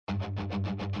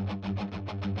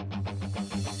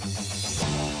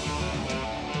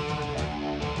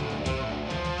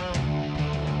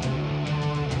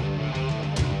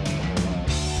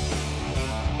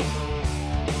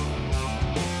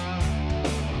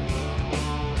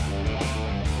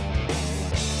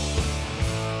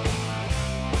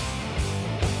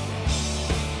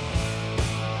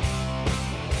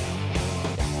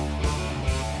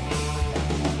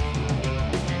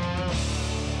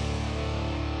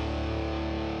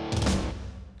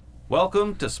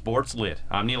Welcome to Sports Lit.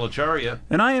 I'm Neil Acharya.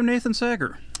 And I am Nathan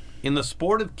Sager. In the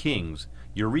sport of kings,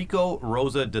 Eurico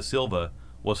Rosa da Silva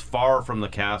was far from the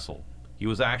castle. He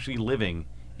was actually living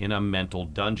in a mental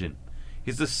dungeon.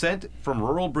 His ascent from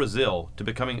rural Brazil to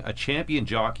becoming a champion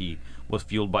jockey was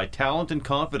fueled by talent and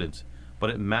confidence, but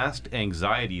it masked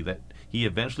anxiety that he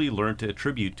eventually learned to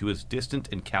attribute to his distant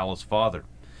and callous father.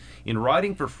 In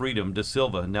Riding for Freedom, da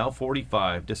Silva, now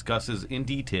 45, discusses in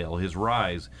detail his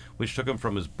rise, which took him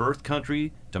from his birth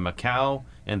country to Macau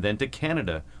and then to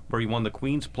Canada, where he won the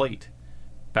Queen's Plate,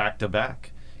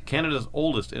 back-to-back, Canada's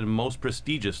oldest and most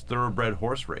prestigious thoroughbred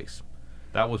horse race.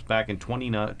 That was back in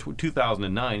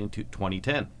 2009 and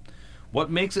 2010.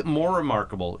 What makes it more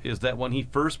remarkable is that when he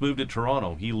first moved to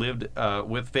Toronto, he lived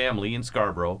with family in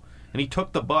Scarborough, and he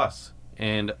took the bus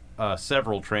and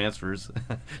several transfers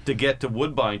to get to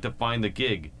Woodbine to find the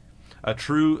gig. A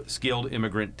true skilled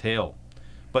immigrant tale.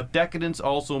 But decadence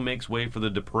also makes way for the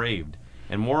depraved,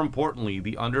 and more importantly,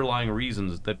 the underlying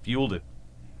reasons that fueled it.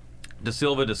 Da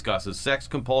Silva discusses sex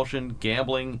compulsion,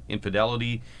 gambling,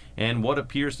 infidelity, and what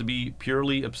appears to be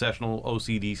purely obsessional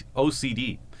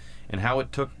OCD, and how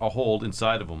it took a hold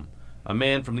inside of him. A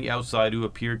man from the outside who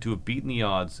appeared to have beaten the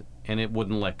odds, and it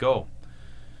wouldn't let go.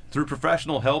 Through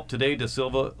professional help, today da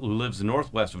Silva, who lives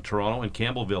northwest of Toronto in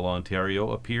Campbellville, Ontario,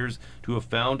 appears to have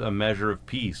found a measure of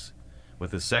peace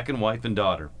with his second wife and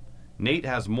daughter. Nate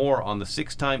has more on the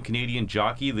six-time Canadian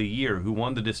Jockey of the Year who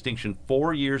won the distinction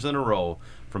 4 years in a row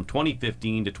from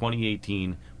 2015 to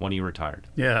 2018 when he retired.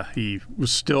 Yeah, he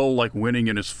was still winning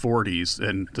in his 40s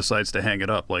and decides to hang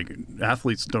it up.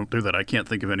 Athletes don't do that. I can't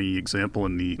think of any example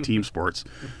in the team sports.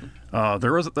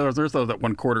 There's that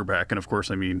one quarterback, and of course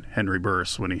I mean Henry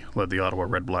Burris when he led the Ottawa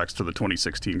Red Blacks to the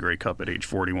 2016 Grey Cup at age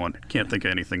 41. Can't think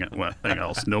of anything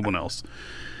else. No one else.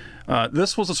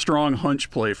 This was a strong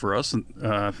hunch play for us,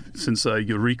 since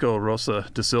Eurico Rosa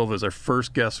da Silva is our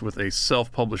first guest with a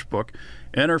self-published book,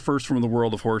 and our first from the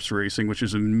world of horse racing, which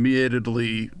is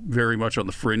admittedly very much on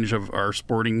the fringe of our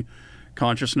sporting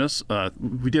consciousness.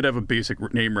 We did have a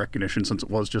basic name recognition since it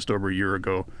was just over a year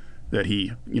ago that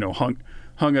he,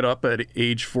 hung it up at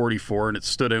age 44, and it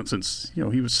stood out since,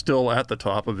 he was still at the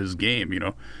top of his game.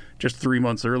 Just 3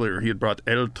 months earlier, he had brought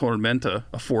El Tormenta,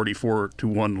 a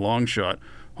 44-1 long shot,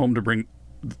 home to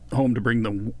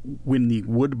win the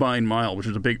Woodbine Mile, which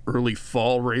is a big early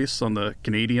fall race on the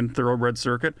Canadian thoroughbred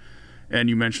circuit. And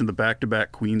you mentioned the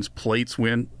back-to-back Queen's Plates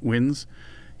wins.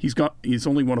 He's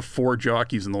only one of 4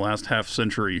 jockeys in the last half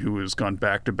century who has gone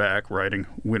back-to-back riding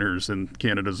winners in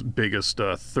Canada's biggest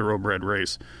thoroughbred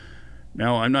race.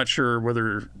 Now, I'm not sure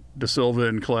whether da Silva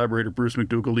and collaborator Bruce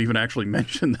McDougall even actually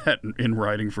mentioned that in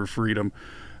Riding for Freedom.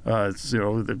 As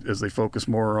they focus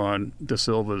more on da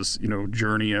Silva's,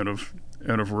 journey out of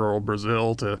rural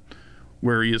Brazil to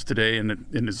where he is today, and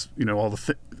his, all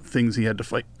the things he had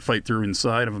to fight through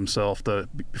inside of himself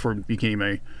before he became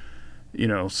a,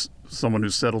 someone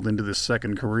who's settled into this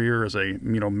second career as a,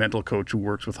 mental coach who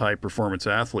works with high performance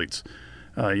athletes.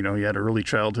 He had early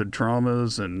childhood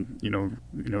traumas,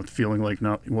 and feeling like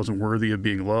he wasn't worthy of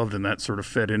being loved, and that sort of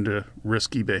fed into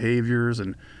risky behaviors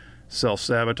and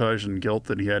self-sabotage and guilt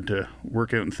that he had to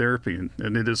work out in therapy.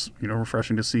 And it is,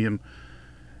 refreshing to see him,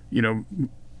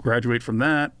 graduate from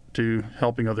that to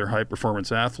helping other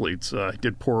high-performance athletes. He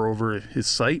did pour over his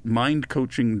site,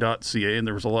 mindcoaching.ca, and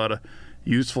there was a lot of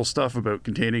useful stuff about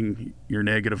containing your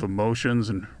negative emotions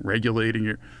and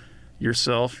regulating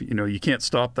yourself. You can't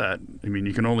stop that. I mean,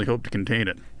 you can only hope to contain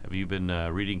it. Have you been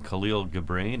reading Khalil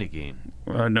Gibran again?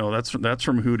 No, that's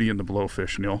from Hootie and the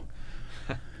Blowfish, Neil.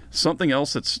 Something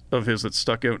else that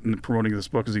stuck out in promoting this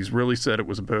book is he's really said it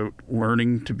was about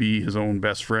learning to be his own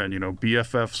best friend,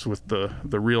 BFFs with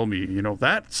the real me.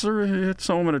 That's hits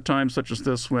home at a time such as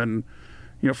this when,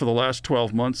 for the last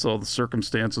 12 months, all the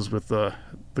circumstances with the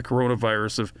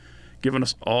coronavirus have given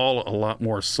us all a lot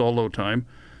more solo time.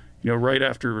 Right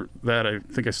after that, I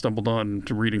think I stumbled on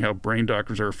to reading how brain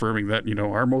doctors are affirming that,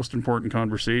 our most important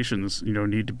conversations,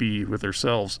 need to be with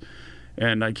ourselves.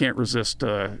 And I can't resist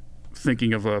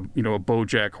thinking of a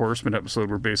BoJack Horseman episode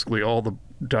where basically all the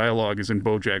dialogue is in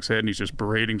BoJack's head and he's just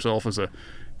berating himself as a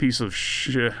piece of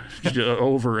shit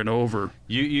over and over.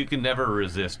 You can never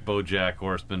resist BoJack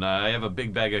Horseman. I have a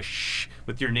big bag of shh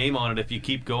with your name on it if you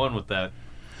keep going with that.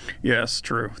 Yes,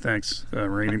 true. Thanks. You're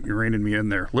reining me in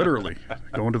there. Literally.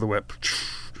 Going to the whip.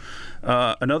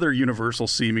 Another universal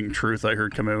seeming truth I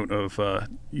heard come out of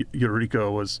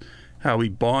Eurico was how he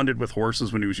bonded with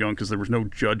horses when he was young because there was no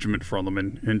judgment from them.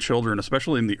 And children,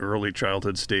 especially in the early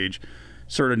childhood stage,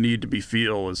 sort of need to be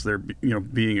feel as they're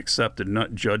being accepted,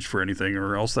 not judged for anything,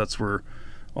 or else that's where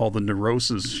all the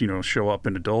neuroses show up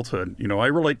in adulthood. I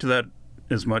relate to that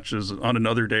as much as on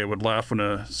another day I would laugh when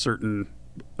a certain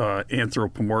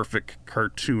anthropomorphic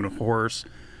cartoon horse,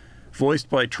 voiced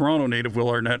by Toronto native Will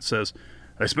Arnett, says,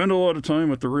 "I spend a lot of time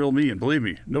with the real me, and believe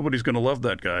me, nobody's going to love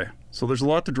that guy." So there's a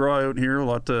lot to draw out here, a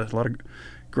lot of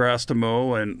grass to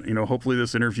mow, and hopefully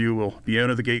this interview will be out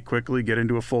of the gate quickly, get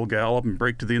into a full gallop, and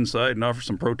break to the inside, and offer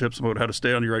some pro tips about how to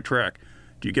stay on the right track.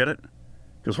 Do you get it?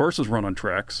 Because horses run on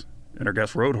tracks, and our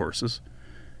guests rode horses.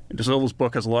 And De Silva's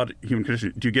book has a lot of human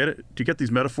conditioning. Do you get it? Do you get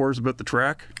these metaphors about the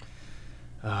track?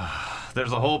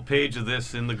 There's a whole page of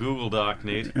this in the Google Doc,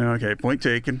 Nate. Okay, point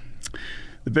taken.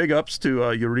 The big ups to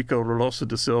Eurico Rosa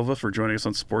de Silva for joining us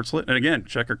on Sportslit. And again,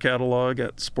 check our catalog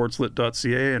at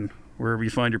sportslit.ca and wherever you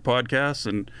find your podcasts.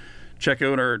 And check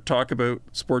out our Talk About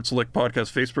Sportslit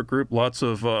podcast Facebook group. Lots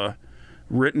of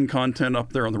written content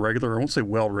up there on the regular. I won't say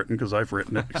well written because I've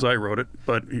written it, because I wrote it.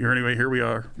 But here we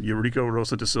are, Eurico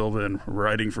Rosa de Silva and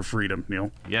Riding for Freedom,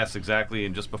 Neil. Yes, exactly.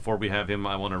 And just before we have him,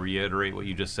 I want to reiterate what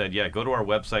you just said. Yeah, go to our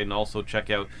website and also check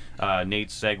out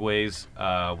Nate's Segways,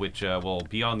 which will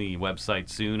be on the website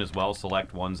soon as well.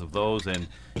 Select ones of those. And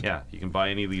yeah, you can buy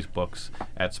any of these books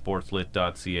at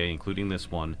sportslit.ca, including this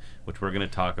one, which we're going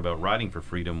to talk about, Riding for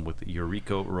Freedom with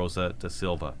Eurico Rosa de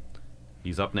Silva.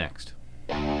 He's up next.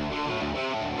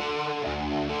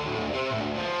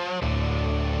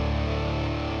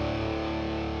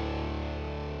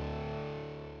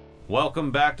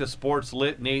 Welcome back to Sports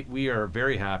Lit, Nate. We are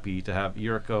very happy to have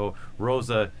Eurico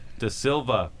Rosa de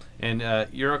Silva. And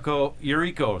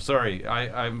Eurico, sorry,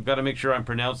 I've got to make sure I'm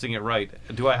pronouncing it right.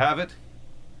 Do I have it?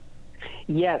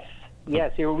 Yes,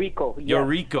 Eurico. Yes.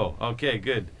 Eurico, okay,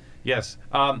 good. Yes.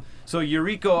 So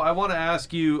Eurico, I want to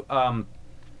ask you,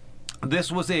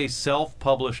 this was a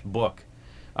self-published book.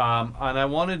 And I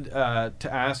wanted to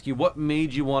ask you, what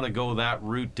made you want to go that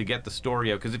route to get the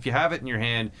story out? Because if you have it in your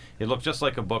hand, it looks just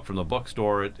like a book from the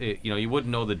bookstore. You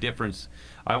wouldn't know the difference.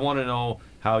 I want to know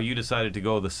how you decided to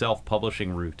go the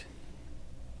self-publishing route.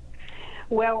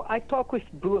 Well, I talked with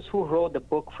Bruce, who wrote the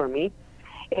book for me,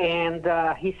 and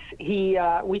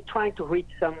we trying to reach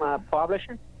some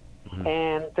publishers,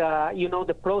 and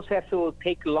the process will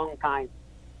take a long time.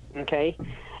 Okay,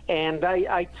 and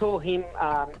I told him.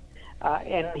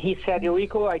 And he said,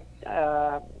 Eurico,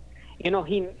 he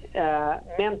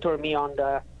mentored me on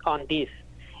this,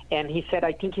 and he said,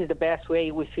 I think it's the best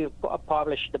way we should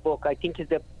publish the book. I think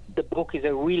the book is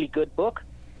a really good book,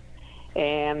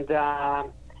 and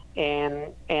better.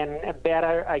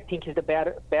 I think is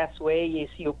the best way is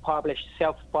you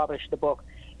self-publish the book,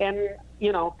 and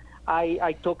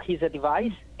I took his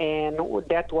advice, and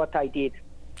that's what I did.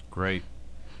 Great.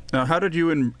 Now, how did you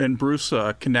and Bruce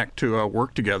connect to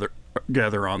work together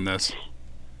on this?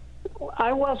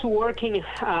 I was working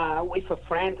with a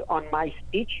friend on my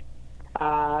speech.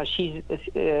 She's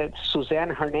Suzanne,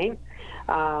 her name.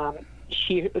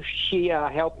 She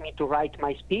helped me to write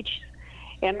my speech,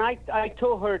 and I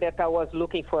told her that I was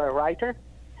looking for a writer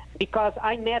because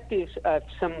I met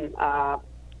some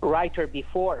writer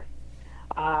before,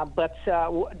 but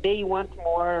they want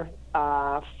more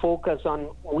focus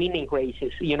on winning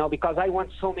races. Because I won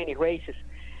so many races.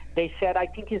 They said, I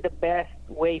think it's the best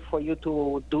way for you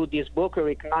to do this book,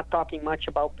 Eric, not talking much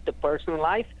about the personal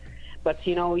life, but,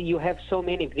 you have so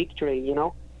many victories,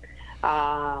 and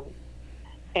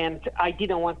I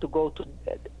didn't want to go to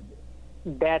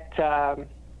that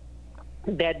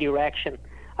direction.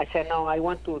 I said, no, I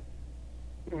want to,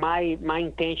 my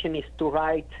intention is to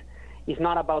write, is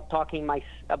not about talking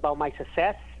about my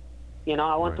success.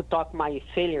 I want to talk my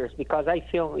failures, because I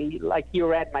feel, like you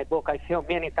read my book, I feel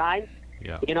many times,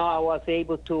 yeah. I was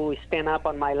able to stand up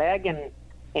on my leg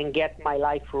and get my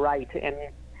life right.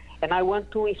 And I want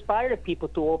to inspire people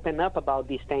to open up about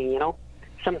this thing,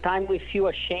 Sometimes we feel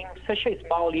ashamed, such a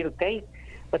small little thing,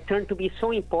 but turn to be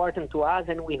so important to us,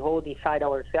 and we hold inside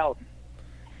ourselves.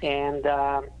 And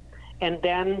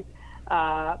then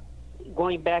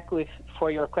going back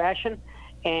for your question,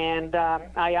 and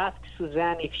I asked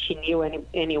Suzanne if she knew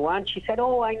anyone. She said,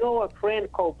 oh, I know a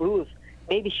friend called Bruce.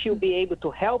 Maybe she'll be able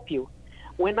to help you.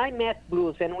 When I met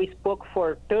Bruce and we spoke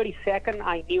for 30 seconds,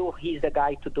 I knew he's the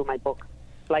guy to do my book.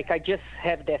 Like, I just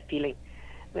have that feeling.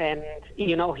 And,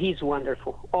 he's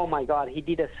wonderful. Oh, my God, he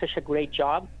did such a great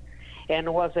job, and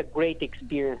it was a great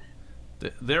experience.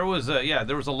 There was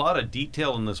a lot of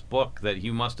detail in this book that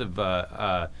you must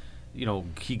have,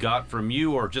 he got from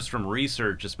you or just from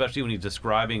research, especially when he's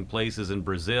describing places in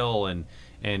Brazil and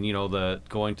the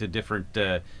going to different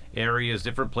areas,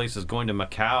 different places, going to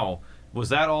Macau. Was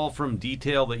that all from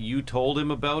detail that you told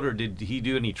him about, or did he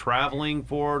do any traveling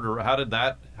for it, or how did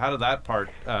that part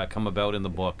come about in the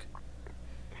book?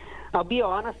 I'll be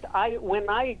honest. When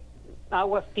I I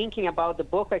was thinking about the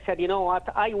book. I said, you know what?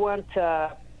 I want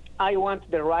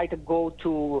the right to go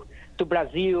to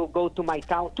Brazil, go to my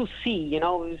town to see. You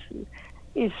know,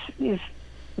 is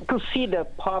to see the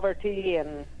poverty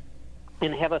and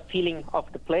have a feeling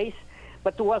of the place,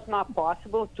 but it was not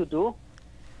possible to do,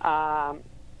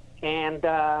 and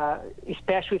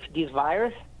especially with this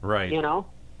virus, Right. you know,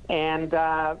 and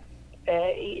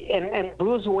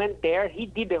Bruce went there. He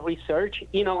did the research.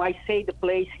 You know, I say the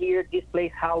place here, this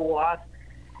place, how it was,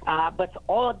 but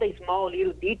all the small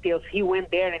little details, he went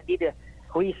there and did the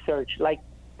research. Like,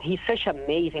 he's such an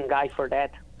amazing guy for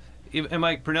that. Am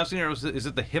I pronouncing it? Is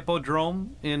it the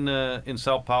Hippodrome in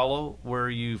Sao Paulo where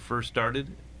you first started?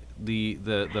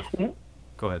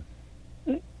 Go ahead.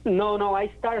 No. I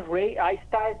start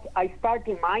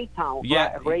in my town.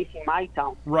 Yeah. Racing my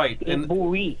town. Right. In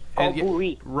Buri.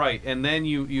 Buri. Right. And then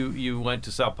you went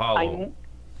to Sao Paulo.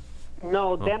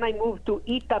 Then I moved to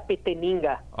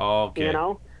Itapeteninga. Oh, okay. You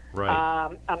know.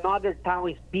 Right. Another town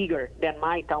is bigger than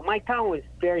my town. My town is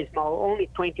very small, only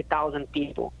 20,000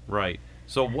 people. Right.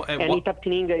 So and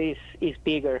Itapeteninga is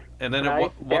bigger. And then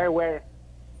right? There where.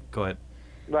 Go ahead.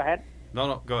 Go ahead.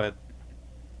 No. Go ahead.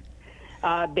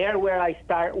 There where I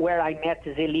met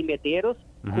Zeli Medeiros,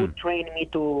 who trained me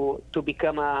to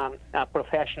become a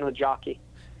professional jockey.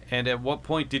 And at what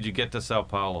point did you get to Sao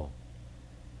Paulo?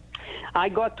 I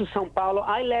got to Sao Paulo.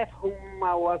 I left home.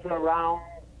 I was around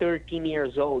 13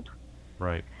 years old.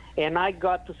 Right. And I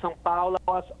got to Sao Paulo.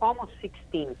 I was almost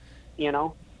 16. You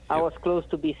know, I was close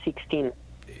to be 16.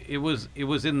 It was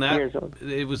in that years old.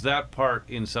 It was that part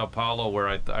in Sao Paulo where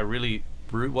I really.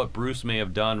 What Bruce may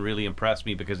have done really impressed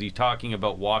me, because he's talking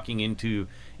about walking into,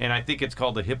 and I think it's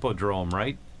called the Hippodrome,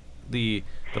 right? The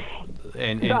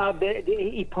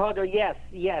Hippodrome. Yes.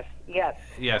 Yeah.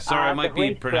 Sorry, I might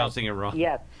be pronouncing it wrong.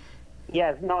 Yes.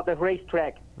 No, the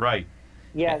racetrack. Right.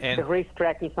 Yes, the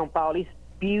racetrack in São Paulo is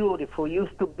beautiful.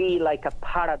 Used to be like a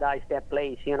paradise, that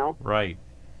place, you know. Right.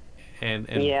 And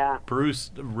yeah.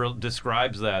 Bruce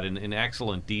describes that in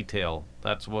excellent detail.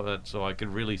 So I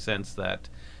could really sense that.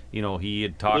 You know, he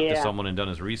had talked to someone and done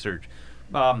his research.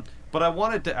 But I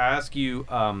wanted to ask you,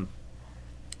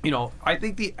 you know, I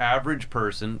think the average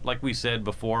person, like we said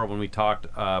before when we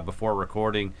talked before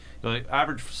recording, the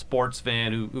average sports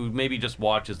fan who maybe just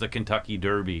watches the Kentucky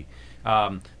Derby,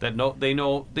 they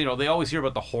always hear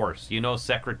about the horse, you know,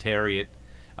 Secretariat,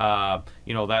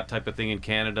 you know, that type of thing in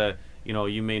Canada. You know,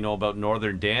 you may know about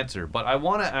Northern Dancer. But I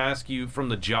want to ask you from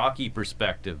the jockey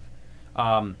perspective,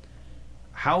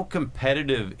 how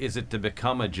competitive is it to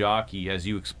become a jockey, as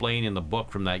you explain in the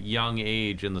book, from that young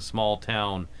age in the small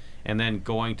town and then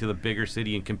going to the bigger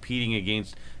city and competing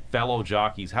against fellow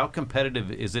jockeys? How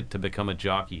competitive is it to become a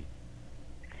jockey?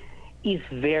 It's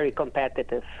very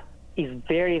competitive. It's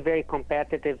very, very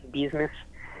competitive business.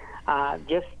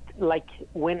 Just like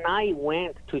when I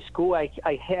went to school, I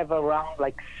have around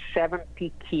like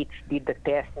 70 kids did the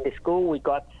test in the school. We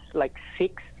got like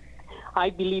 6. I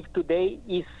believe today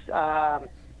is the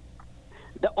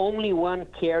only one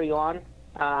carry on,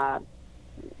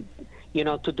 you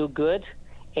know, to do good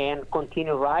and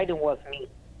continue riding was me.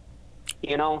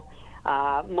 You know,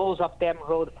 most of them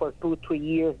rode for 2-3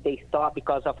 years. They stopped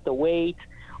because of the weight,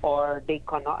 or they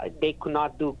could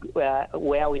not do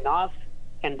well enough,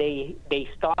 and they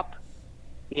stopped.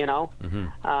 You know,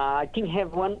 I think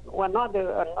have one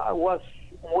other was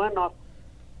one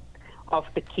of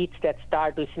the kids that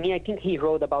started with me. I think he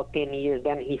rode about 10 years,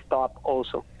 then he stopped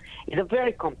also. It's a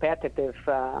very competitive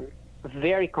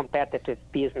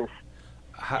business.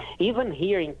 Even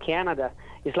here in Canada,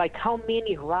 it's like how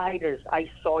many riders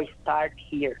I saw start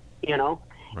here, you know,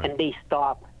 right. And they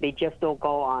stop. They just don't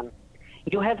go on.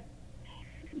 You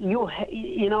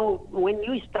know, when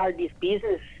you start this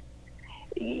business,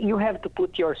 you have to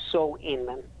put your soul in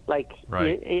them. Like,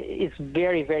 right. It's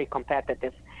very, very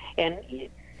competitive. And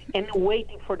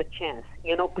waiting for the chance.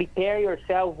 You know, prepare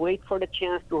yourself, wait for the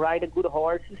chance to ride a good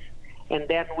horses, and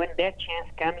then when that chance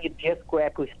comes, you just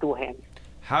grab with 2 hands.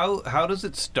 How does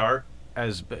it start,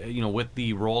 as you know, with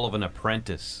the role of an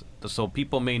apprentice? So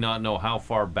people may not know how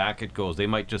far back it goes. They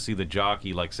might just see the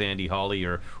jockey like Sandy Hawley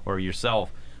or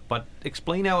yourself. But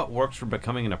explain how it works for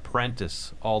becoming an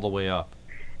apprentice all the way up.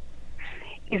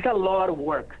 It's a lot of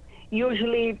work.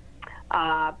 Usually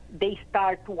they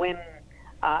start when,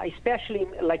 especially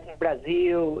like in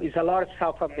Brazil, is a lot of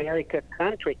South America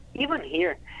country. Even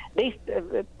here,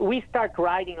 we start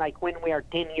riding like when we are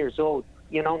 10 years old,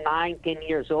 you know, 9, 10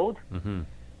 years old. Mm-hmm.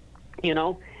 You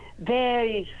know,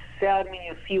 very seldom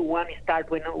you see one start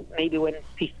when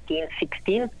 15,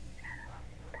 16.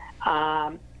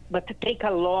 But to take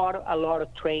a lot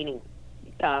of training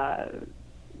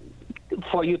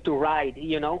for you to ride,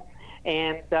 you know.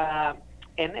 and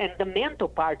the mental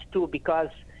part too, because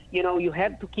you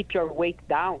have to keep your weight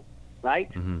down,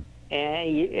 right? Mm-hmm.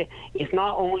 And it's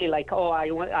not only like, oh,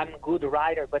 I'm a good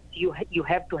rider, but you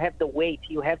have to have the weight,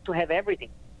 you have to have everything.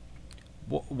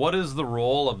 What is the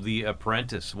role of the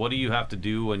apprentice? What do you have to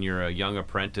do when you're a young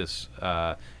apprentice?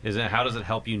 How does it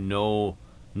help you know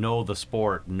the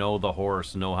sport, know the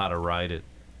horse, know how to ride it?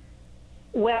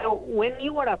 Well, when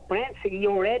you are apprentice, you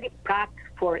already practice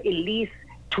for at least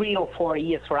 3 or 4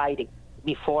 years riding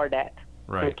before that.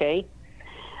 Right. Okay.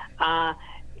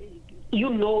 You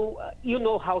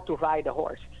know how to ride a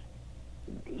horse.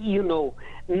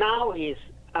 Now is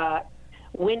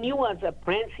when you as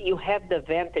apprentice, you have the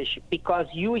advantage because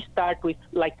you start with,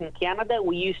 like in Canada,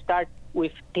 you start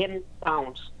with 10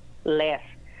 pounds less.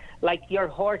 Like your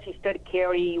horse instead of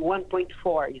carry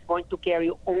 1.4, is going to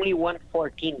carry only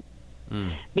 114.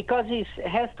 Because it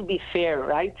has to be fair,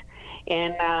 right?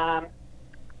 And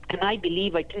I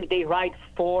think they ride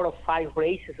 4 or 5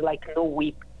 races like no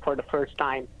whip for the first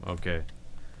time. Okay.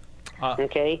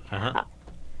 Okay. Uh-huh.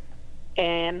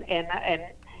 And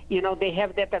they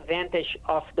have that advantage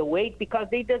of the weight because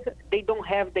they don't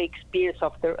have the experience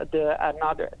of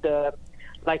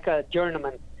like a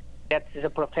journeyman that is a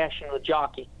professional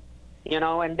jockey,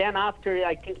 and then after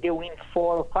I think they win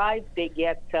 4 or 5,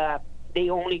 they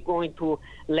only going to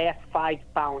last 5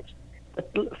 pounds.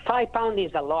 But 5 pounds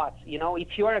is a lot.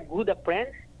 If you are a good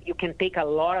apprentice, you can take a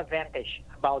lot of advantage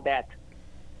about that.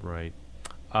 Right.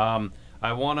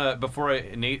 I want to, before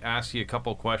Nate asks you a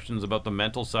couple questions about the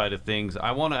mental side of things,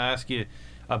 I want to ask you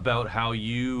about how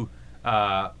you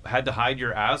had to hide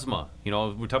your asthma.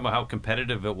 We're talking about how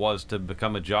competitive it was to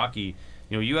become a jockey.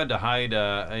 You had to hide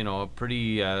a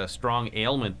pretty strong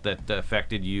ailment that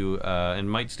affected you and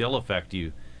might still affect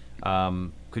you.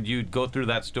 Could you go through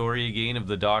that story again of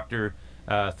the doctor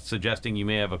suggesting you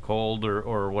may have a cold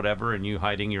or whatever, and you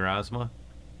hiding your asthma?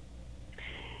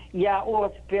 Yeah, well,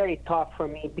 it's very tough for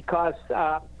me because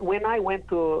when I went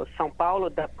to São Paulo,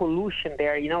 the pollution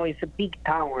there, it's a big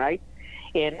town, right?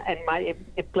 And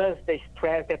plus the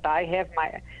stress that I have,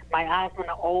 my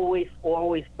asthma always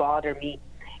bother me.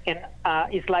 And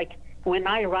it's like when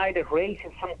I ride a race,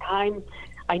 sometimes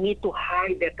I need to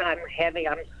hide that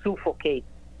I'm suffocated,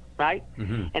 right?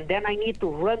 Mm-hmm. And then I need to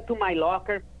run to my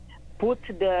locker, put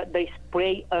the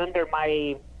spray under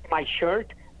my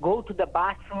shirt, go to the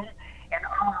bathroom, and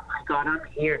oh my God, I'm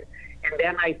here. And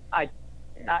then I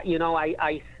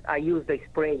use the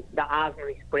spray, the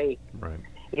asthma spray, right?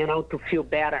 To feel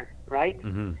better, right?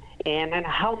 Mm-hmm. And then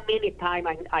how many times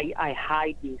I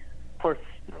hide this for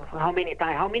how many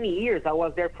times? How many years? I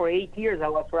was there for 8 years. I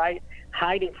was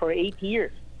hiding for 8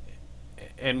 years.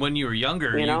 And when you were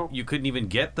younger, you couldn't even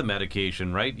get the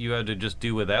medication, right? You had to just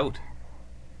do without.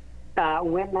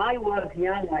 When I was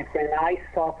young, my friend, I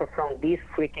suffered from this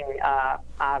freaking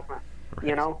asthma.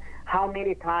 Right. How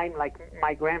many times, like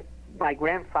my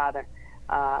grandfather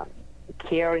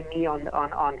carried me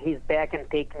on his back and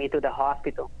take me to the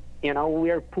hospital.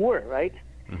 We're poor, right?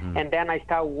 Mm-hmm. And then I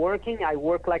start working. I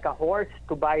work like a horse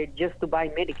to buy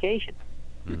medication.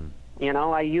 Mm-hmm.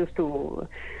 I used to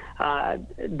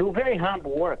do very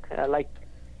humble work. I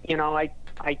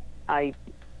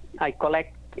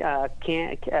collect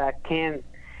cans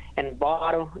and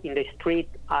bottle in the street.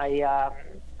 I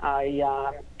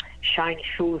shine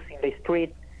shoes in the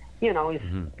street.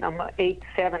 Mm-hmm. I'm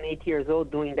 7, 8 years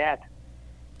old doing that.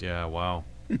 Yeah, wow.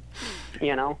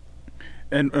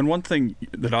 And one thing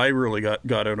that I really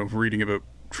got out of reading about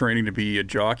training to be a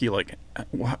jockey, like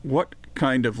what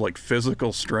kind of like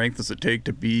physical strength does it take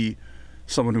to be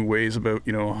someone who weighs about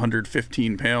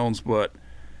 115 pounds, but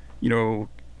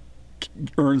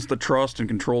earns the trust and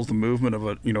controls the movement of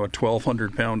a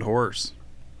 1,200 pound horse?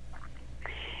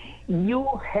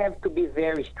 You have to be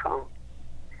very strong.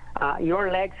 Your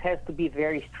legs have to be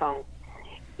very strong.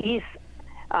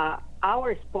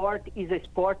 Our sport is a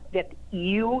sport that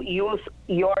you use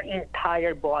your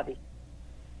entire body.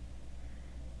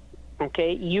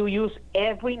 Okay, you use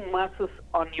every muscle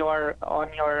on your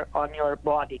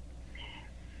body.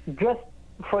 Just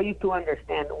for you to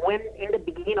understand, when in the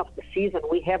beginning of the season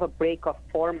we have a break of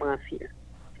 4 months here.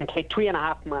 Okay,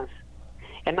 3.5 months,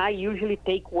 and I usually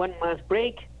take 1 month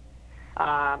break.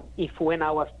 When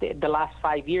I was the last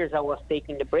 5 years, I was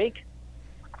taking the break.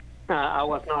 I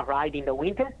was not riding the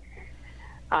winter.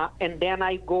 And then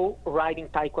I go riding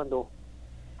Taekwondo.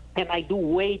 And I do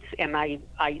weights, and I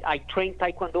train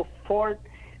Taekwondo 4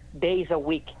 days a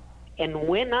week. And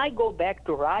when I go back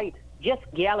to ride, just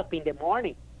gallop in the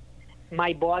morning,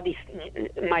 my body's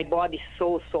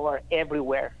so sore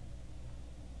everywhere.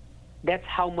 That's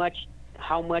how much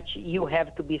you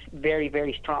have to be very,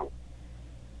 very strong.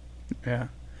 Yeah.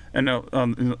 And now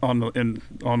on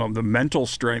the mental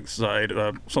strength side,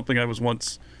 something I was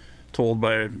once told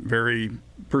by a very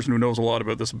person who knows a lot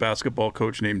about this, basketball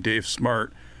coach named Dave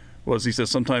Smart, was he says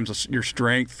sometimes your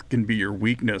strength can be your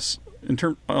weakness. In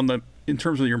terms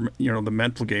of your the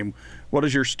mental game, what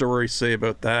does your story say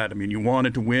about that? I mean, you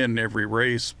wanted to win every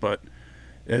race, but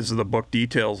as the book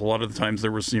details, a lot of the times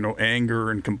there was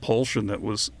anger and compulsion that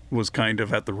was kind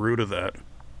of at the root of that.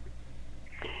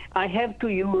 I have to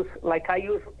use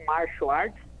martial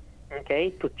arts, okay,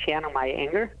 to channel my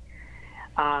anger.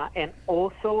 And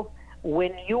also,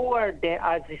 when you are there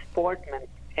as a sportsman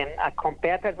and a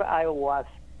competitor I was,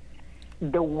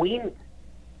 the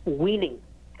winning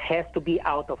has to be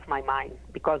out of my mind.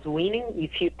 Because winning,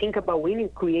 if you think about winning,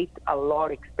 creates a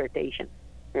lot of expectation,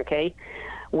 okay?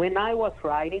 When I was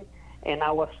riding and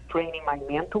I was training my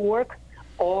mental work,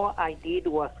 all I did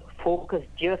was focus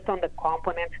just on the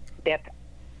component that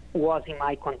was in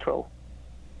my control.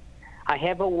 I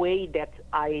have a way that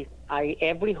I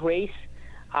every race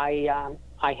I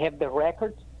have the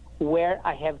records where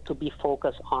I have to be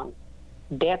focused on.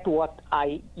 That's what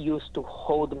I used to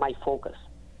hold my focus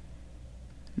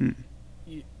on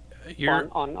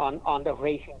the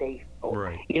racing days. So,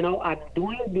 right. I'm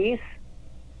doing this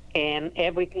and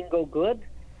everything go good.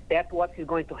 That's what is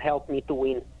going to help me to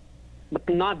win. But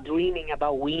not dreaming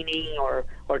about winning or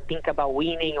think about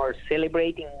winning or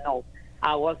celebrating. No,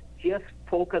 I was just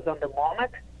focused on the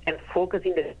moment and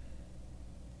focusing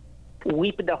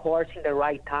whip the horse in the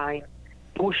right time,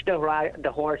 push the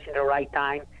horse in the right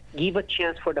time, give a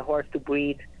chance for the horse to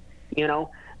breathe.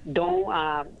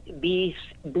 Don't be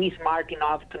smart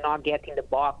enough to not get in the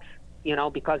box.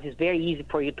 Because it's very easy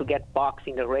for you to get boxed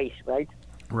in the race, right?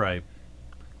 Right.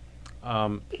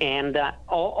 And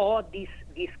all this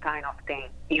kind of thing,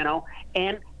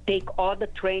 and take all the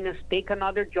trainers, take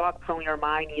another job from your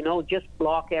mind, just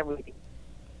block everything.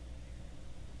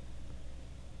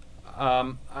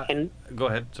 And go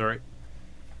ahead. Sorry.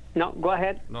 No, go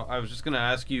ahead. No, I was just going to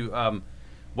ask you,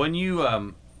 when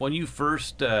you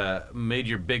first made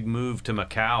your big move to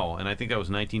Macau, and I think that was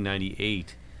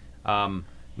 1998. And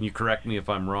you correct me if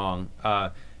I'm wrong.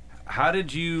 How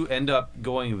did you end up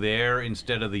going there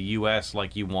instead of the U.S.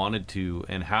 like you wanted to,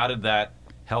 and how did that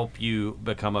help you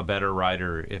become a better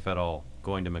rider, if at all,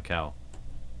 going to Macau?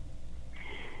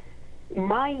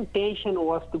 My intention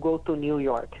was to go to New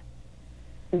York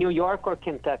or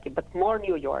Kentucky, but more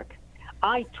New York.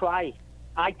 I tried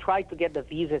to get the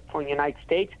visa for the United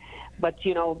States, but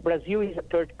Brazil is a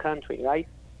third country, right?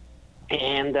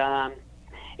 And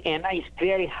it's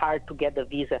very hard to get the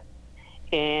visa.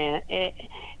 And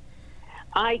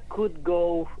I could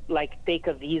go, take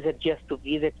a visa just to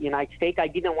visit the United States. I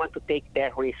didn't want to take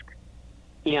that risk,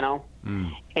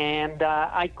 And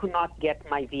I could not get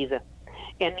my visa.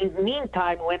 And in the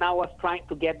meantime, when I was trying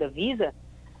to get the visa,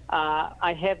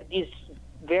 I have this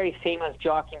very famous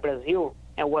jockey in Brazil,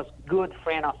 and was a good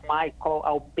friend of mine called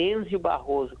Albenzio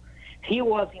Barroso. He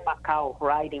was in Macau,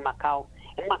 riding Macau.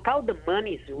 And Macau, the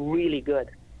money is really good,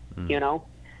 the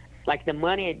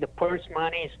purse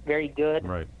money is very good.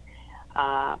 Right.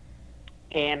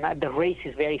 And the race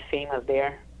is very famous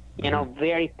there,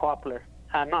 very popular.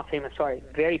 Not famous, sorry,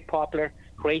 very popular.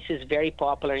 Race is very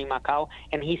popular in Macau.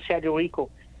 And he said, Rico,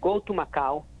 go to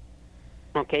Macau,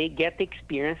 okay, get the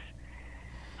experience,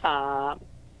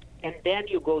 and then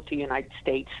you go to United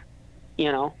States,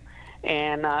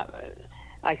 And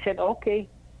I said, okay.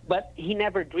 But he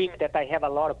never dreamed that I have a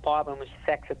lot of problems with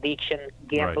sex addiction,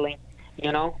 gambling,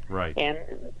 Right. And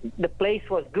the place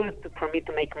was good for me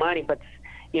to make money, but,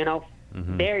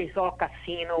 there is all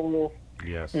casino,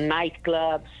 yes,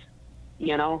 nightclubs,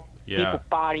 people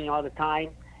partying all the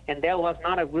time. And that was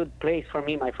not a good place for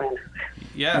me, my friend.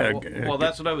 Yeah, well,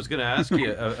 that's what I was going to ask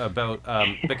you about,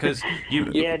 because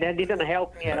you... Yeah, that didn't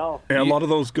help me at all. And a lot of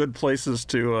those good places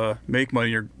to make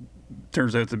money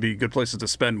turns out to be good places to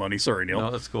spend money. Sorry, Neil.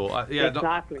 No, that's cool.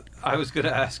 Exactly. I was going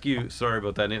to ask you, sorry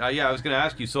about that, Nate. I was going to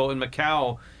ask you, so in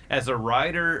Macau, as a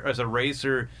rider, as a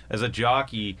racer, as a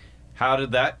jockey, how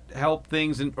did that help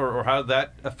things, or how did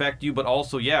that affect you? But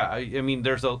also, I mean,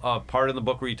 there's a part in the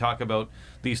book where you talk about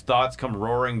these thoughts come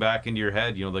roaring back into your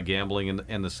head, the gambling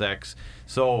and the sex.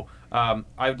 So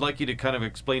I'd like you to kind of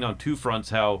explain on two fronts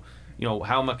how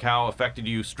Macau affected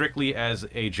you strictly as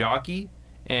a jockey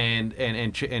and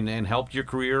helped your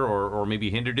career or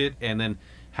maybe hindered it, and then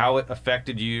how it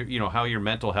affected you, how your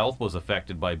mental health was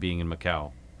affected by being in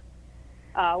Macau.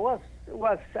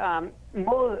 Was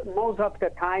most of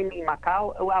the time in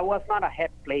Macau, was not a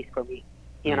happy place for me.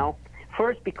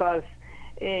 First because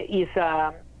it's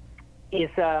an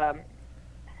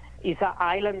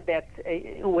island that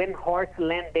when horse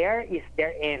land there is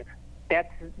their end. that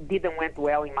didn't went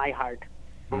well in my heart.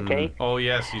 Okay. Oh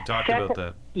yes, you talked about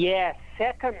that. Yeah.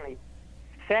 Second,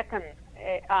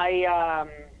 I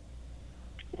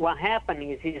what happened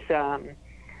is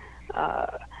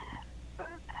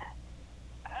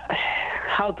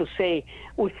how to say,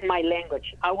 with my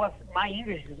language. My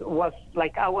English was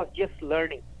like I was just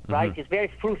learning, right? It's very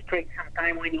frustrating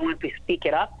sometimes when you want to speak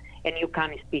it up and you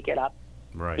can't speak it up,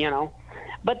 Right. you know.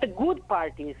 But the good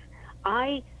part is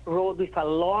I rode with a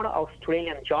lot of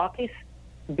Australian jockeys.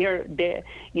 I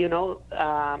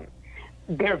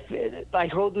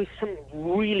rode with some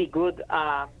really good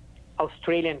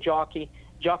Australian jock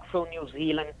from New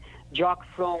Zealand, jock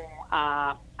from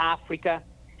Africa,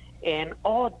 and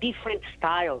all different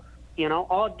styles, you know,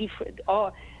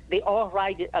 they all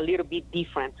ride a little bit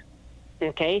different,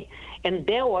 okay? And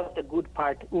that was the good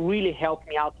part, really helped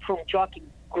me out, from jockey,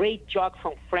 great jock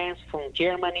from France, from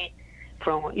Germany,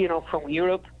 from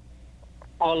Europe,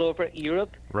 all over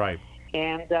Europe. Right.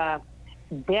 And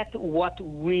that's what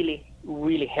really,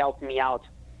 really helped me out,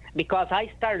 because I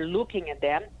started looking at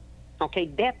them. Okay,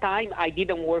 that time I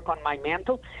didn't work on my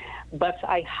mental, but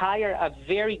I hired a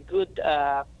very good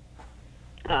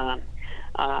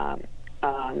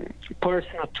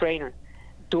personal trainer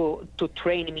to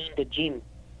train me in the gym.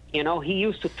 You know, he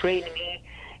used to train me,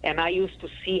 and I used to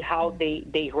see how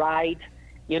they ride.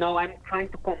 You know, I'm trying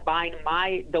to combine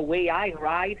the way I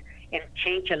ride and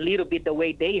change a little bit the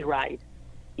way they ride.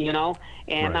 You know,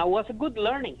 and Right. I was a good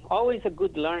learning, always a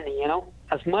good learning. You know,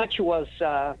 as much was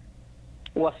tough,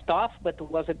 but it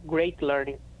was a great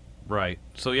learning. Right.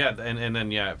 So yeah, and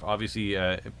then yeah, obviously,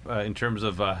 in terms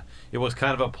of it was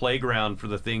kind of a playground for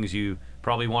the things you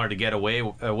probably wanted to get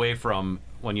away from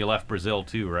when you left Brazil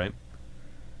too, right?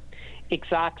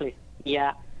 Exactly.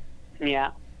 Yeah.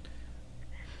 And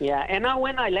now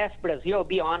when I left Brazil, I'll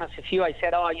be honest with you, I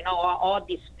said, oh, you know, all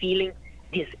this feeling,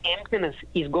 this emptiness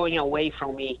is going away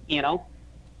from me, you know?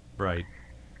 Right.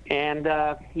 And,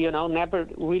 you know, never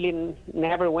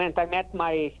went. I met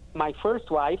my first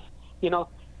wife, you know,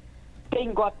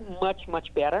 things got much,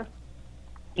 much better.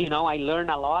 You know, I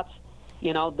learned a lot,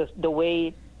 you know, the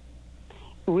way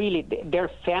really their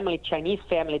family, Chinese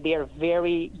family, they are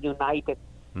very united.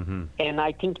 Mm-hmm. And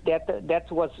I think that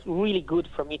was really good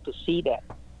for me to see that,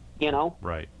 you know.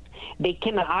 Right. They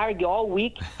can argue all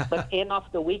week, but end of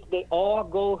the week they all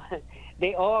go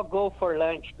for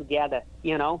lunch together,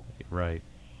 you know. Right.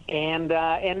 And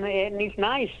it's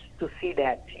nice to see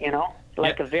that, you know,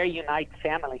 like Yeah. a very united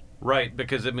family. Right,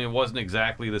 because I mean it wasn't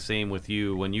exactly the same with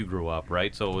you when you grew up,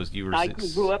 right? So it was I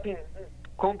grew up in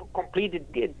completely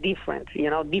different, you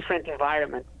know, different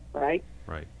environment, right?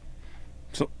 Right.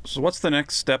 So what's the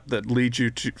next step that leads you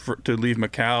to leave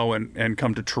Macau and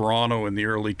come to Toronto in the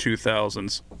early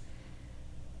 2000s?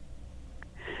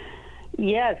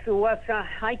 Yes, it was.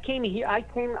 I came here. I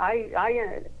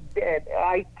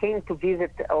came to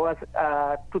visit. It was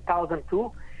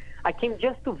 2002. I came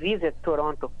just to visit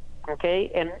Toronto. Okay,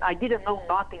 and I didn't know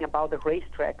nothing about the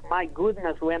racetrack. My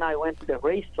goodness, when I went to the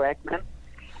racetrack, man,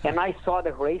 and I saw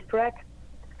the racetrack,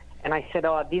 and I said,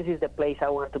 "Oh, this is the place I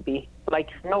want to be." Like,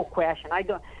 no question. I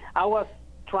was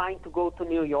trying to go to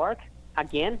New York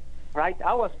again, right?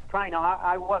 I was trying. It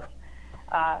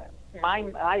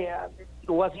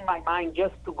was in my mind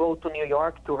just to go to New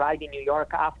York, to ride in New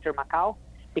York after Macau,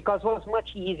 because it was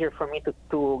much easier for me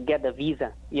to get a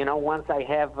visa. You know, once I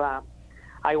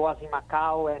was in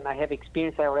Macau and I have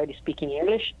experience, I already speaking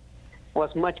English, it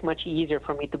was much, much easier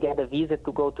for me to get a visa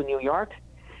to go to New York.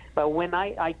 But when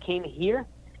I came here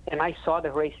and I saw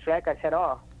the racetrack, I said,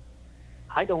 oh,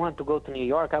 I don't want to go to New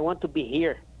York. I want to be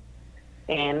here.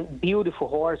 And beautiful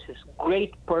horses,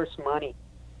 great purse money.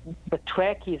 The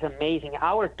track is amazing.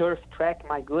 Our turf track,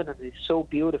 my goodness, is so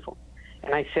beautiful.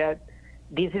 And I said,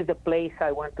 this is the place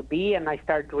I want to be, and I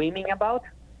started dreaming about,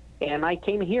 and I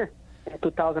came here in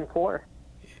 2004.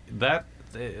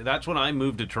 That's when I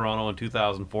moved to Toronto in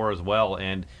 2004 as well,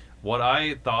 and what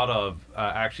I thought of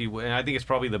actually, and I think it's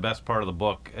probably the best part of the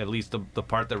book, at least the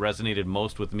part that resonated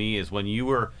most with me, is when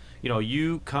you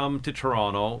come to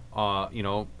Toronto,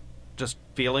 just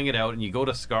feeling it out, and you go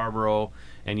to Scarborough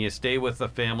and you stay with a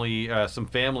family, some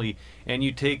family, and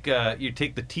you take the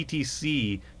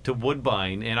TTC to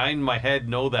Woodbine, and I in my head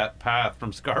know that path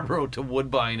from Scarborough to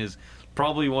Woodbine is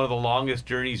probably one of the longest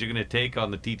journeys you're going to take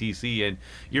on the TTC, and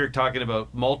you're talking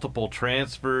about multiple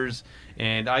transfers,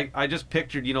 and I just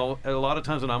pictured, a lot of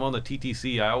times when I'm on the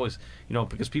TTC, I always,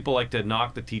 because people like to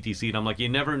knock the TTC, and I'm like, you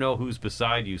never know who's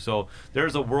beside you. So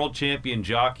there's a world champion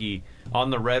jockey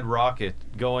on the Red Rocket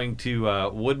going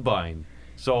to Woodbine.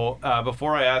 So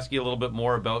before I ask you a little bit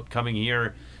more about coming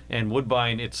here and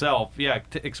Woodbine itself. Yeah,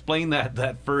 explain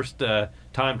that first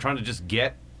time trying to just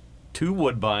get to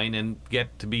Woodbine and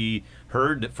get to be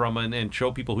heard from and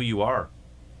show people who you are.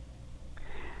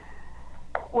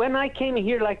 When I came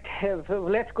here, like,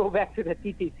 let's go back to the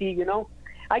TTC, you know,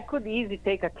 I could easily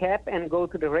take a cab and go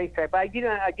to the racetrack, but I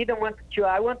didn't want to.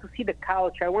 I want to see the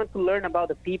culture. I want to learn about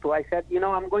the people. I said, you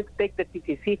know, I'm going to take the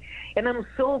TTC, and I'm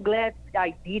so glad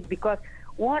I did, because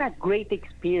what a great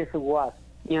experience it was,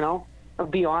 you know. I'll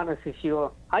be honest with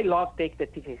you. I love taking the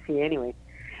TTC anyway.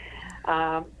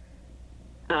 And,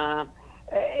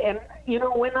 you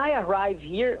know, when I arrived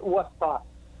here, it was tough.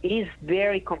 It is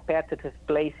very competitive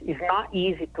place. It's not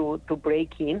easy to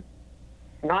break in.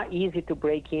 Not easy to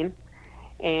break in.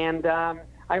 And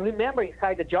I remember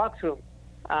inside the jocks room,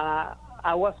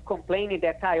 I was complaining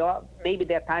that maybe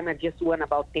that time I just won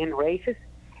about 10 races.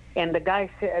 And the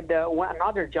guy said,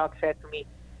 another jock said to me,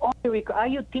 "Oh, Rico, are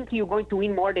you think you're going to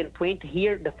win more than 20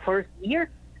 here the first year?"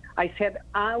 I said,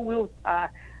 "I will." I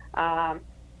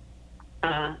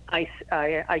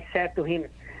said to him,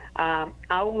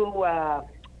 "I will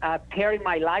carry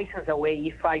my license away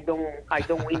if I don't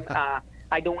win.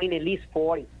 I don't win at least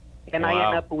 40." And I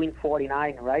end up winning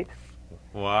 49, right?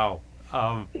 Wow.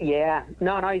 Yeah.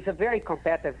 No, it's a very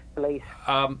competitive place.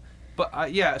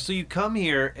 But yeah, so you come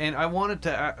here, and I wanted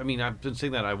to, I mean, I've been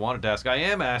saying that I wanted to ask. I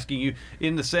am asking you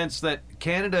in the sense that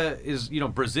Canada is, you know,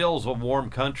 Brazil's a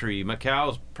warm country.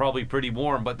 Macau's probably pretty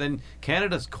warm, but then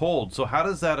Canada's cold. So how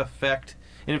does that affect?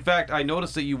 And in fact, I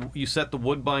noticed that you set the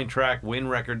Woodbine track win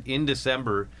record in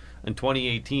December in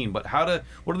 2018. But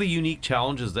what are the unique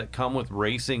challenges that come with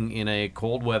racing in a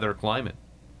cold weather climate?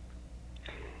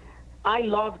 I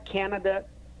love Canada.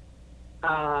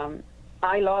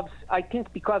 I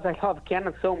think because I love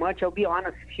Canada so much, I'll be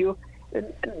honest with you,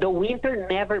 the winter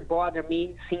never bothered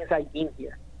me since I've been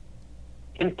here.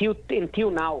 Until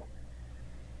now.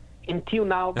 Until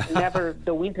now, never,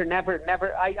 the winter never,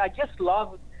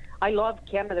 I love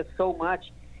Canada so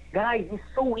much. Guys, it's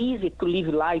so easy to live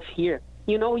life here.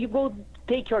 You know, you go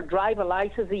take your driver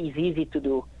license, it's easy to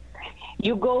do.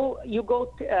 You buy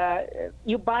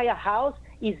a house,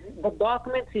 the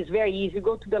documents is very easy. You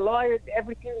go to the lawyer,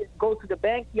 everything go to the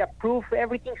bank, you approve,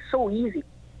 everything's so easy.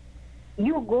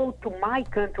 You go to my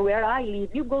country where I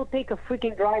live, you go take a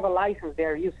freaking driver license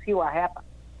there, you see what happens,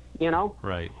 you know?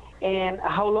 Right. And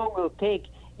how long will it take?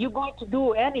 You're going to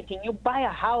do anything. You buy a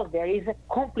house there, it's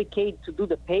complicated to do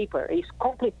the paper. It's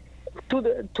complicated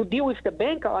to deal with the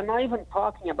bank. I'm not even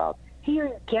talking about. Here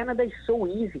in Canada, it's so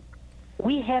easy.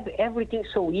 We have everything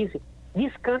so easy.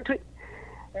 This country,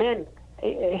 man,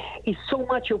 it's so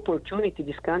much opportunity,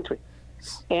 this country.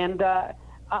 And I'll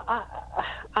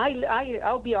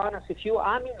be honest with you,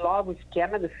 I'm in love with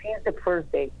Canada since the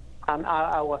first day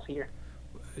I was here.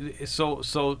 So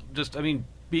just, I mean,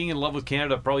 being in love with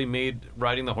Canada probably made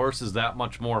riding the horses that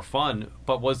much more fun.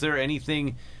 But was there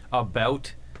anything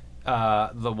about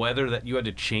the weather that you had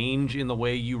to change in the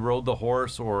way you rode the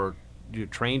horse or you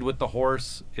trained with the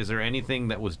horse? Is there anything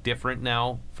that was different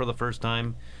now for the first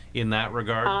time in that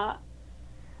regard?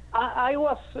 I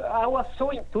was so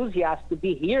enthusiastic to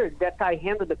be here that I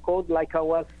handled the cold like I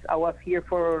was here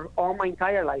for all my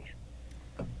entire life.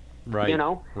 Right. You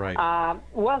know. Right. I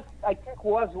think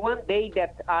was one day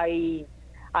that I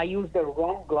used the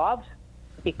wrong gloves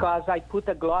because I put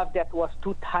a glove that was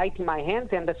too tight in my hands,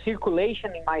 and the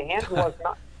circulation in my hands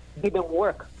didn't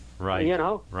work. Right. You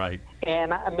know. Right.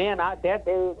 And that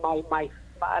day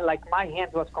my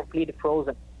hand was completely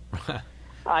frozen.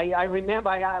 I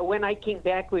remember when I came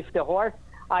back with the horse,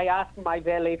 I asked my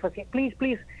valet, I said, please,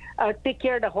 take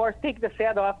care of the horse, take the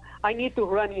saddle off. I need to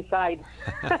run inside.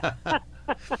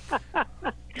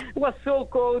 It was so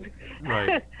cold.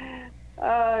 Right.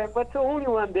 But only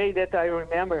one day that I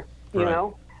remember, you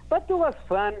know. But it was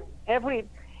fun.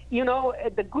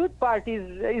 The good part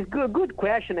is good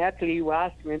question actually you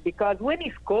asked me, because when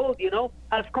it's cold, you know,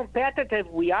 as competitive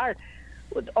we are,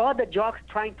 all the jocks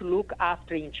trying to look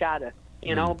after each other,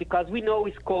 you know, because we know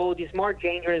it's cold, it's more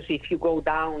dangerous if you go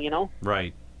down, you know.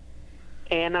 Right.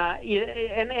 And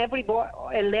everybody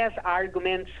less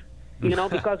arguments, you know,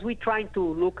 because we're trying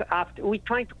to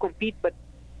compete, but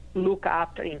look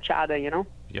after each other, you know.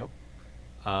 Yep.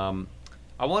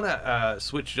 I want to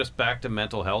switch just back to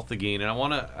mental health again,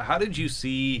 and how did you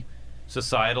see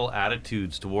societal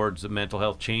attitudes towards mental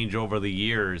health change over the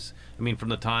years? I mean, from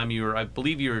the time I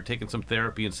believe you were taking some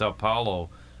therapy in Sao Paulo,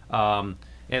 and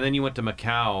then you went to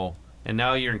Macau, and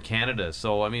now you're in Canada.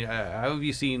 So, I mean, how have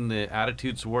you seen the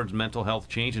attitudes towards mental health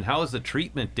change, and how is the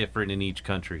treatment different in each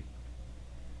country?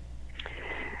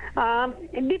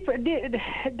 It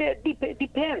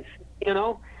depends, you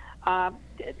know.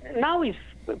 Now it's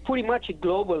pretty much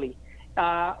globally.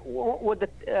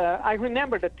 I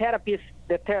remember the therapist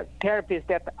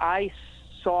that I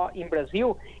saw in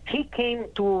Brazil. He came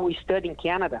to study in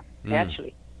Canada,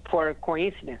 actually, for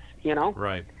coincidence, you know.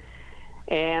 Right.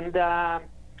 And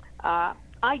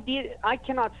I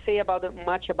cannot say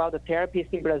much about the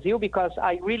therapist in Brazil because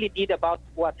I really did about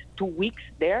 2 weeks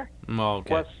there.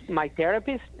 Okay. Was my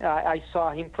therapist. I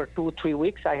saw him for 2-3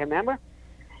 weeks, I remember,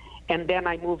 and then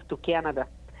I moved to Canada.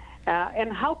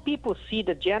 And how people see,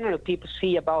 the general people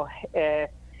see about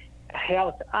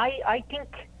health, I think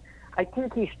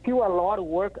it's still a lot of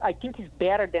work. I think it's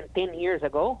better than 10 years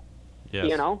ago. Yes.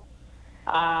 You know,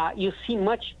 you see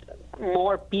much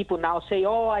more people now say,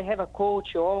 "Oh, I have a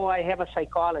coach. Oh, I have a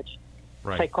psychologist."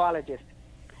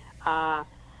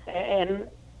 And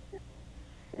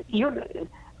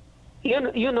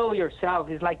you know yourself.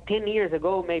 It's like 10 years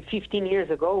ago, maybe 15 years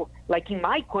ago. Like in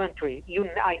my country,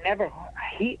 I never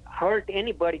heard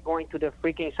anybody going to the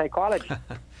freaking psychologist.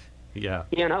 Yeah.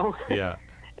 You know. Yeah.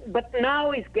 But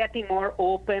now it's getting more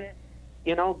open.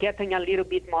 You know, getting a little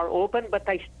bit more open. But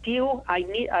I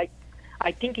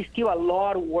think it's still a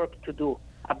lot of work to do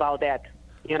about that.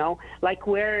 You know, like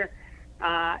where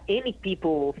any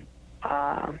people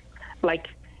like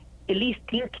at least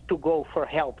think to go for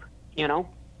help. You know.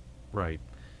 Right.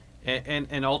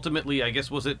 And ultimately, I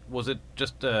guess, was it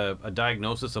just a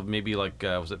diagnosis of maybe like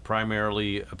was it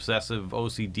primarily obsessive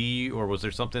OCD, or was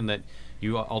there something that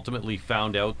you ultimately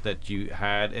found out that you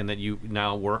had and that you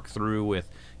now work through with,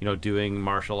 you know, doing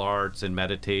martial arts and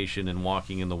meditation and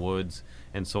walking in the woods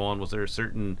and so on? Was there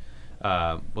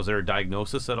a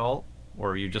diagnosis at all,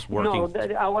 or are you just working? No,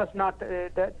 I was not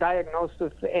diagnosed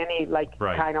with any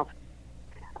kind of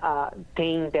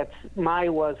thing. That's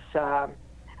was.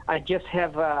 I just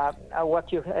have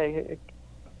what was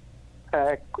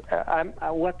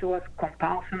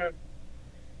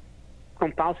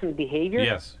compulsive behavior.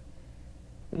 Yes.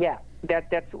 Yeah,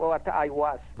 that's what I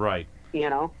was. Right.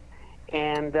 You know,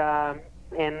 and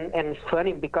it's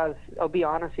funny because I'll be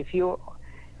honest with you,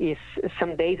 is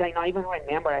some days I don't even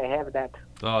remember I have that.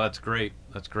 Oh, that's great.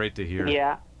 That's great to hear.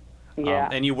 Yeah. Yeah.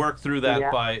 And you work through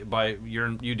that by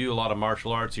you do a lot of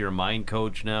martial arts. You're a mind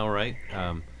coach now, right?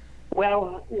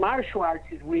 Well, martial arts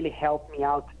has really helped me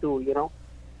out too, you know.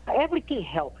 Everything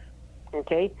helps,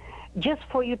 okay? Just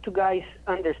for you to guys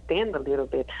understand a little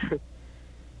bit.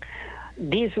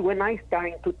 When I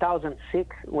started in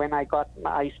 2006,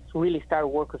 I really started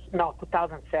working,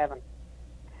 2007,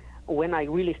 when I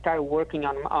really started working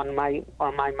on my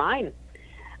mind,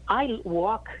 I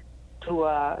walked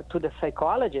to the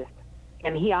psychologist,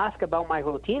 and he asked about my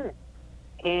routine,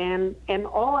 and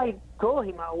all I told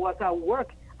him was I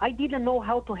work. I didn't know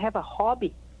how to have a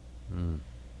hobby,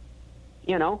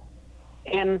 you know,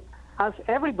 and as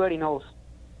everybody knows,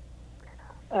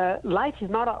 life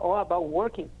is not all about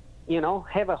working, you know,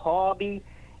 have a hobby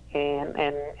and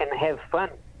have fun.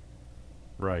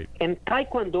 Right. And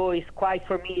Taekwondo is quite,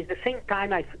 for me, it's the same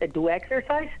time I do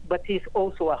exercise, but it's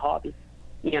also a hobby,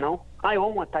 you know. I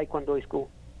own a Taekwondo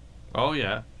school. Oh,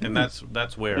 yeah, and that's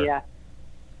where? Yeah.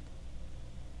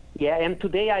 Yeah, and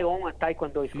today I own a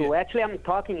Taekwondo school. Yeah. Actually, I'm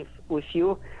talking with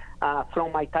you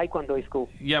from my Taekwondo school.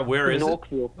 Yeah, where is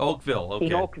Oakville. it? Oakville, okay.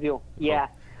 In Oakville, yeah.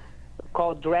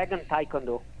 Called Dragon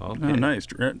Taekwondo. Okay. Oh, nice.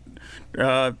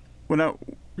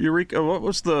 Eureka, what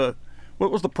was the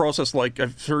process like?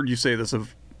 I've heard you say this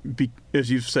as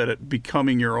you've said it,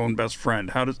 becoming your own best friend.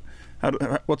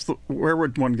 Where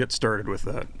would one get started with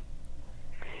that?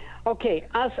 Okay,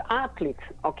 as athletes,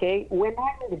 okay, when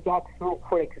I'm in the jockey room,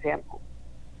 for example,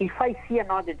 if I see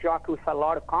another jockey with a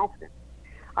lot of confidence,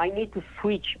 I need to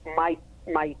switch my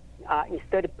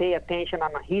instead of pay attention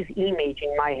on his image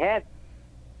in my head.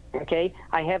 Okay,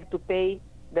 I have to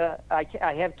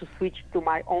switch to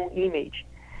my own image.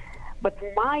 But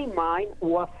my mind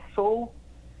was so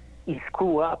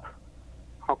screwed up.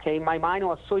 Okay, my mind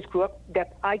was so screwed up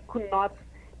that I could not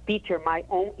picture my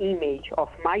own image of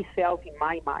myself in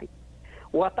my mind.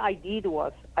 What I did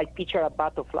was I pictured a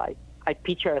butterfly. I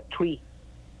pictured a tree.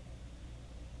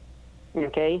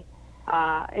 Okay,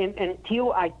 and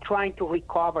until I tried to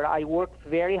recover, I worked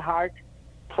very hard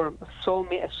for so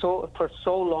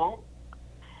long.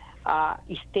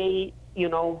 Stay, you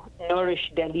know,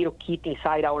 nourish the little kid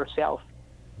inside ourselves.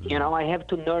 You know, I have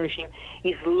to nourish him.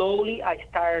 And slowly, I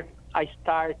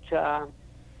start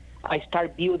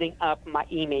building up my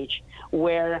image.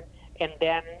 And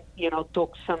then, you know,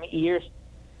 took some years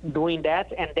doing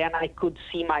that, and then I could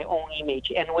see my own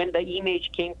image. And when the image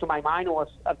came to my mind, it was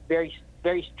a very,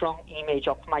 very strong image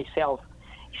of myself,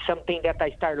 something that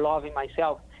I started loving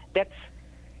myself. That's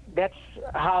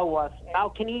how it was. Now,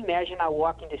 can you imagine I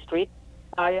walk in the street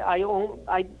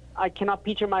I cannot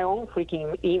picture my own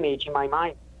freaking image in my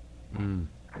mind.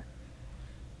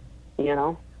 You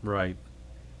know. Right.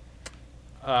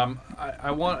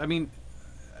 I want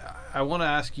to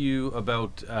ask you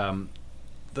about I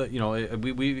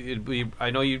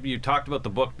know you talked about the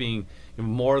book being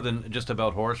more than just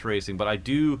about horse racing, but I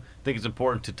do think it's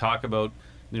important to talk about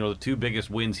the two biggest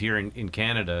wins here in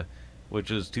Canada,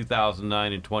 which is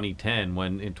 2009 and 2010.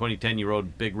 When in 2010 you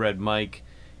rode Big Red Mike,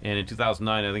 and in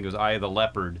 2009 I think it was Eye of the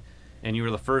Leopard, and you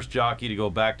were the first jockey to go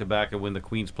back to back and win the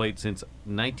Queen's Plate since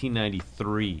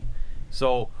 1993.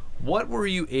 So what were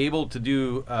you able to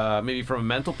do, maybe from a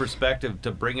mental perspective,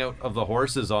 to bring out of the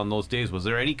horses on those days? Was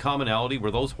there any commonality?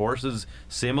 Were those horses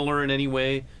similar in any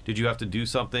way? Did you have to do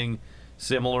something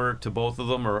similar to both of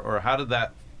them, or how did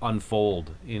that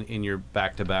unfold in your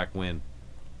back-to-back win?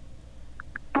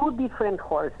 Two different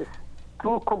horses,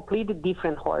 two completely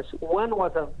different horses. One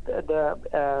was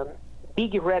the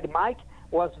Big Red Mike,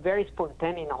 was very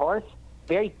spontaneous horse,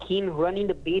 very keen, running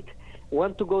the beat,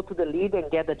 want to go to the lead and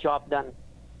get the job done.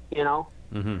 You know,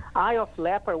 Eye of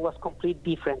Leopard was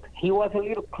completely different. He was a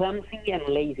little clumsy and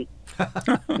lazy.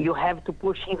 You have to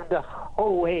push him the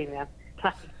whole way, man.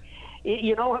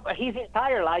 You know, his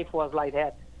entire life was like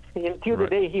that until the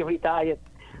day he retired.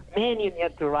 Man, you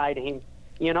need to ride him.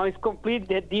 You know, it's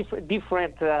completely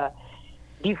different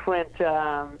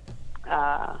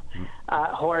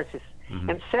horses.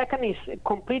 And second is a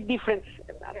complete different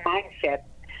mindset,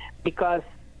 because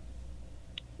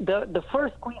the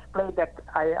first Queen's Plate that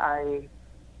I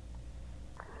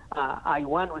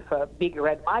won with a Big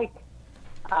Red Mike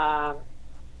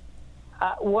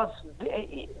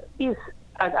is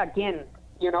again,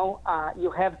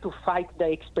 you have to fight the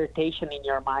expectation in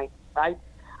your mind, right?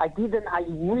 I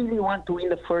really want to win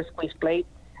the first Queen's Plate,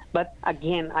 but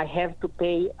again, I have to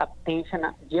pay attention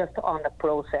just on the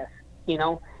process,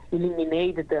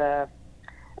 eliminate the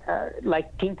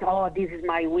think, this is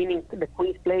my winning the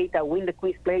Queen's Plate, I win the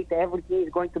Queen's Plate, everything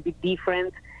is going to be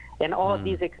different, and all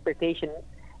these expectations,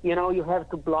 you have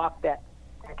to block that,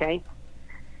 okay?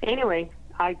 Anyway,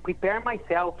 I prepare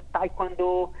myself,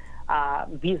 taekwondo,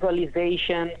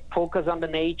 visualization, focus on the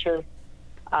nature,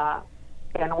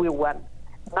 and we won.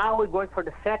 Now we're going for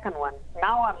the second one.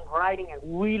 Now I'm riding a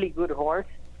really good horse,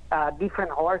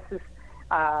 different horses,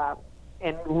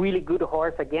 and really good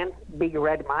horse again, Big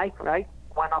Red Mike, right?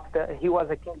 He was,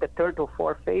 I think, the third or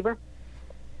fourth favor.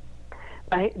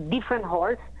 Different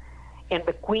horse, and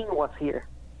the Queen was here,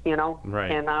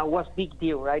 Right. And was big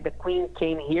deal, right? The Queen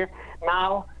came here.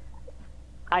 Now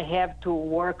I have to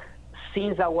work,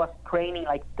 since I was training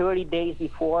like 30 days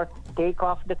before, take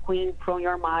off the Queen from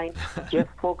your mind, just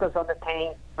focus on the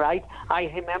tank, right? I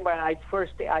remember I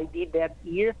did that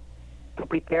year to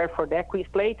prepare for that Queen's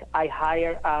Plate. I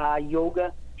hired a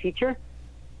yoga teacher,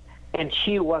 and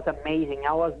she was amazing.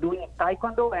 I was doing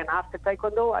taekwondo, and after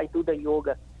taekwondo, I do the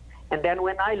yoga. And then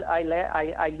when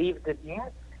I leave the gym,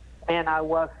 and I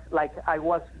was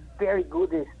very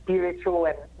good and spiritual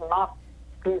and not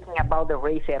thinking about the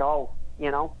race at all,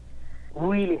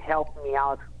 really helped me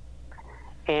out.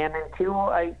 And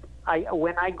until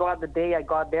when I got the day I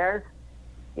got there,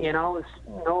 don't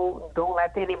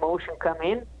let any emotion come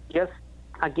in. Just,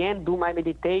 again, do my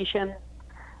meditation,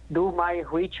 do my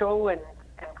ritual, and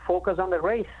focus on the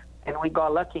race. And we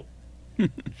got lucky.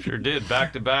 Sure did.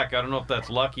 Back to back. I don't know if that's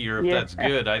lucky or if that's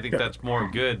good. I think that's more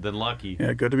good than lucky.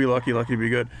 Yeah, good to be lucky, lucky to be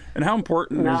good. And how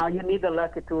important is... you need the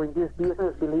lucky too. In this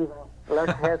business, believe me, luck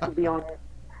has to be on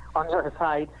your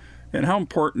side. And how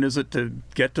important is it to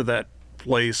get to that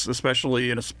place, especially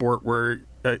in a sport where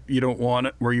you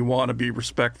want to be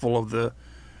respectful of the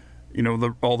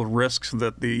all the risks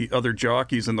that the other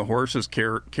jockeys and the horses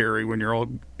carry when you're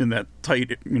all in that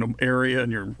tight area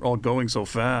and you're all going so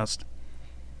fast?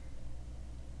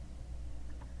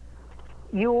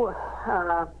 One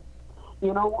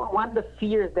of the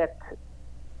fears that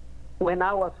when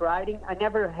I was riding, I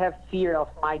never have fear of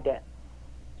my death.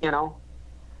 When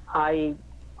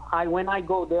I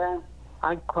go there,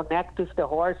 I connect with the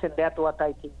horse, and that's what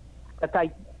I think. But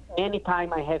many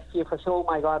times I have fear for, oh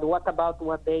my God, what about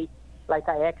one day, like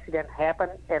an accident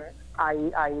happened and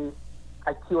I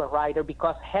kill a rider,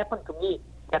 because it happened to me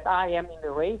that I am in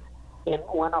the race and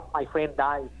one of my friends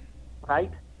died,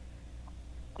 right?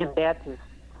 And that is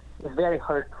very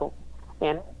hurtful.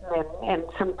 And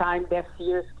sometimes that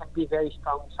fears can be very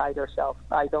strong inside yourself.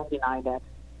 I don't deny that.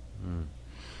 Mm.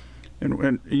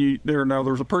 And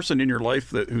there's a person in your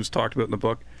life who's talked about in the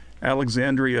book,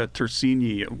 Alexandria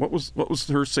Tersini. What was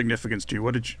her significance to you?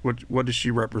 What does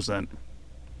she represent?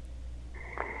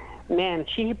 Man,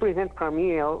 she represents for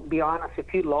me, be honest,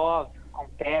 if you love,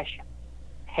 compassion,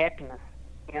 happiness,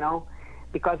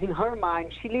 because in her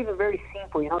mind, she lived very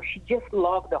simple. She just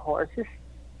loved the horses.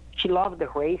 She loved the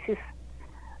races.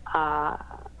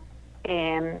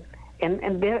 And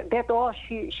that's all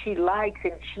she likes,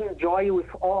 and she enjoys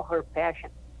with all her passion.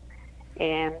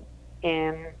 And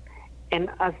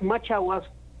as much I was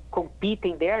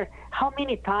competing there, how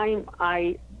many times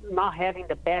I not having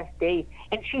the best day,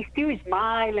 and she still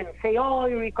smile and say, "Oh,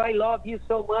 Eurico, I love you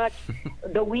so much.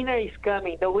 The winner is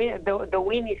coming. The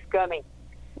win is coming."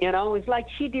 It's like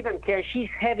she didn't care. She's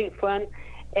having fun,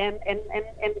 and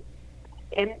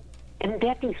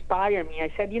that inspired me. I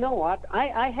said, you know what?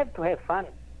 I have to have fun,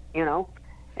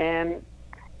 and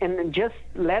just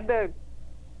let the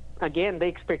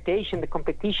expectation, the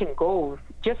competition go.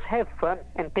 Just have fun,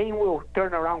 and things will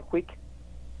turn around quick.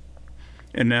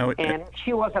 And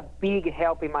she was a big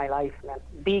help in my life, man.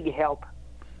 Big help.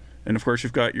 And of course,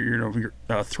 you've got your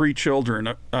 3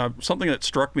 children. Something that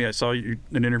struck me, I saw an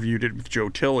interview you did with Joe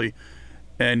Tilley,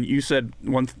 and you said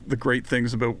one of the great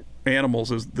things about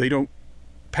animals is they don't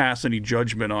pass any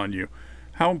judgment on you.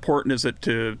 How important is it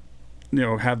to,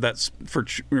 have that for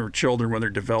children when they're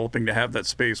developing, to have that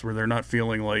space where they're not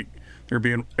feeling like they're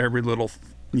being every little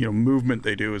movement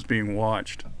they do is being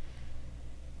watched?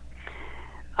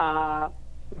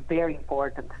 Very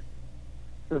important.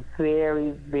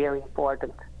 Very, very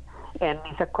important. And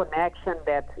it's a connection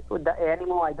that the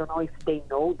animal, I don't know if they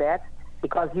know that,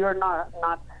 because you're not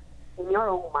in your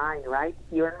own mind, right?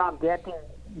 You're not getting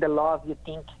the love you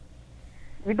think.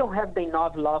 You don't have the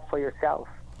enough love for yourself,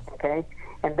 okay?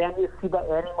 And then you see the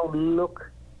animal look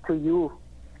to you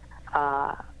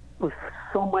with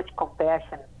so much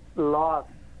compassion, love,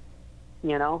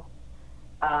 man,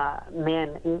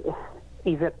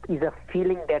 is a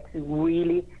feeling that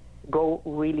really go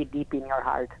really deep in your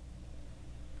heart.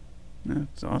 Yeah,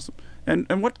 it's awesome. And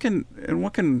what can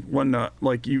one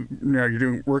like you're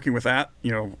working with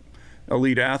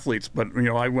elite athletes, but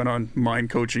I went on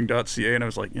mindcoaching.ca and I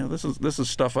was like, this is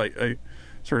stuff I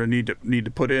sort of need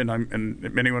to put in. And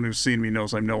anyone who's seen me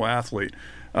knows I'm no athlete.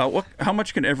 How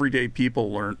much can everyday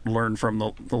people learn from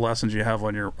the lessons you have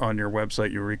on your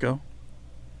website, Eurico?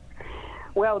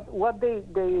 Well, what they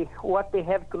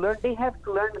have to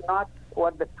learn, not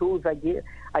what the tools I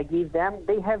give them.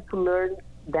 They have to learn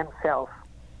themselves.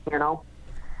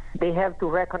 They have to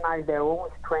recognize their own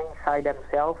strength side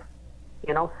themselves.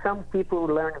 Some people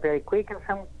learn very quick, and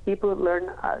some people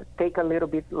learn take a little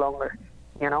bit longer.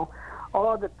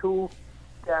 All the tools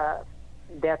that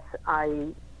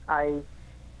I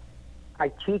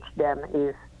teach them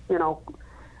is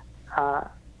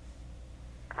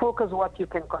focus what you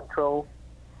can control.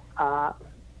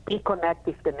 Be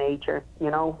connected with the nature.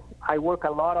 I work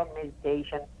a lot on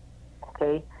meditation,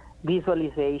 okay,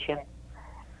 visualization,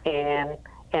 and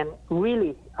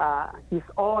really it's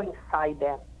all inside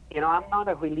them. I'm not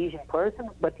a religion person,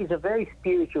 but it's a very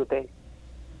spiritual thing.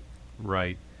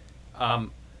 Right.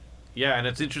 Yeah, and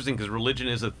it's interesting because religion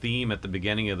is a theme at the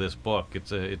beginning of this book.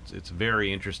 It's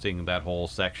very interesting, that whole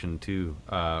section too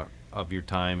of your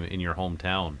time in your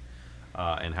hometown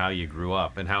and how you grew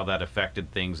up and how that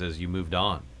affected things as you moved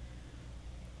on.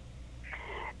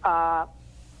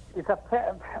 It's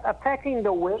affecting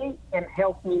the way and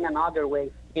helped me in another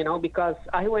way, because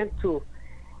I went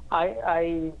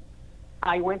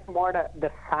more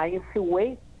the science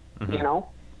way,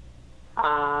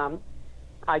 Mm-hmm.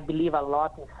 I believe a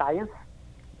lot in science,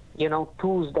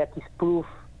 tools that is proof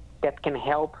that can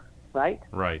help, right?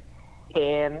 Right.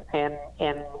 And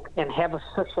have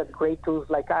such a great tools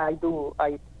like I do.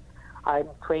 I'm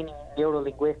training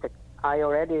neurolinguistic. I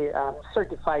already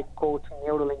certified coach in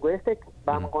neurolinguistic,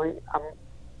 but Mm-hmm. I'm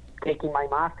taking my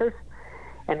master's,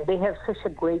 and they have such a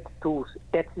great tools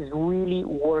that is really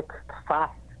work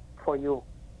fast for you,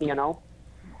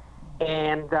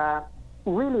 and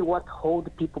really what holds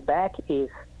people back is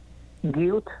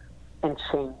guilt and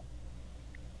shame.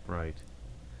 Right.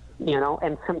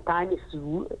 And sometimes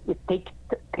it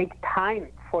takes time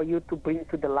for you to bring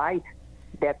to the light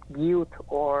that guilt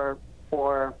or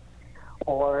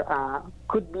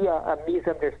could be a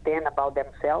misunderstanding about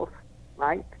themselves,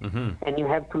 right? Mm-hmm. And you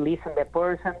have to listen to the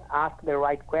person, ask the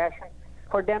right question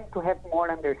for them to have more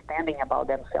understanding about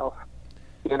themselves,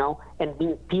 and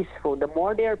being peaceful. The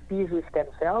more they are peace with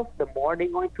themselves, the more they're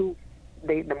going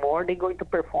to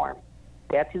perform.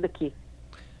 That is the key.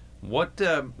 What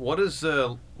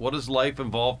does life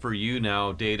involve for you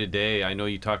now, day to day? I know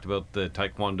you talked about the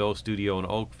Taekwondo studio in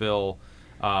Oakville.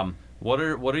 What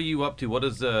are you up to? What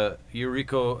does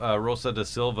Eurico Rosa da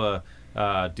Silva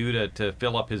do to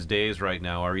fill up his days right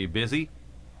now? Are you busy?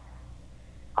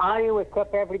 I wake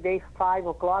up every day 5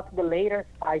 o'clock. The later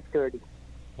 5:30.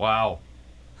 Wow.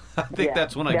 I think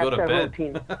that's when I go to bed.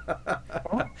 Routine.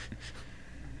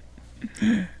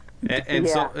 And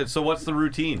so what's the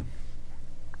routine?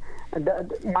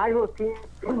 My routine,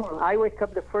 I wake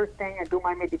up the first thing, I do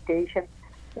my meditation,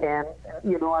 and,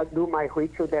 I do my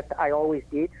ritual that I always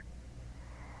did.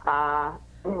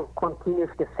 Continues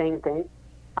the same thing.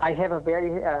 I have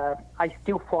I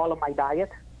still follow my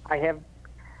diet.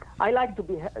 I like to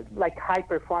be like high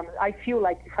performance. I feel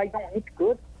like if I don't eat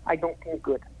good, I don't think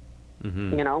good.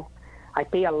 Mm-hmm. I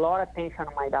pay a lot of attention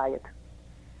on my diet.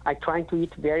 I try to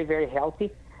eat very, very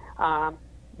healthy.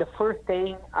 The first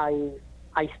thing,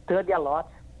 I study a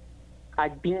lot.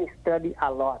 I've been studying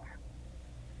a lot.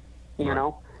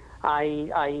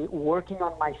 I working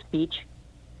on my speech,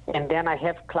 and then I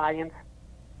have clients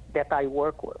that I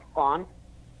work on.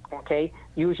 Okay,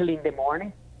 usually in the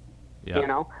morning.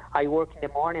 Yeah. I work in the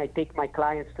morning. I take my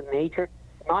clients to nature.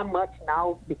 Not much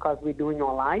now because we're doing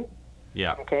online.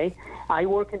 Yeah. Okay, I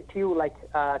work until like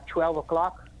 12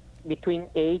 o'clock, between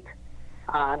 9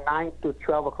 to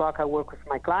 12 o'clock. I work with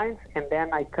my clients, and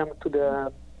then I come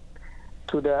to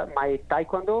my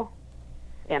taekwondo,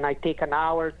 and I take an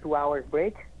hour, 2 hours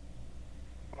break.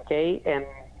 Okay, and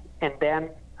then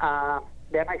I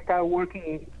start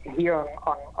working here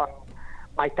on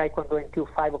my taekwondo until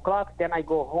 5 o'clock. Then I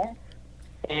go home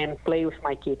and play with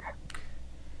my kids.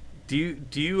 Do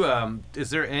you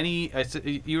is there any?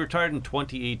 You retired in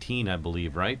 2018, I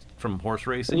believe, right, from horse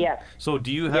racing? Yes. So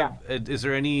do you have? Yeah. Is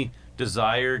there any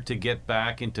desire to get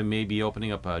back into maybe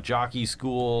opening up a jockey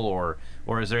school, or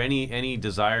is there any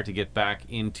desire to get back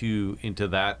into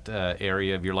that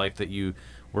area of your life that you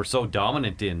were so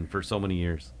dominant in for so many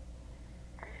years?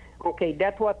 Okay,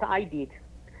 that's what I did.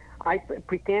 I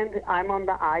pretend I'm on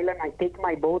the island. I take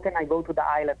my boat and I go to the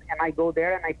island, and I go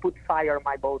there and I put fire on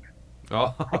my boat.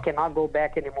 Oh. I cannot go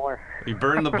back anymore. You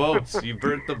burned the boats. You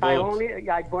burnt the boats.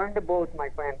 I burned the boat, my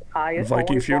friend.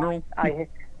 Viking funeral?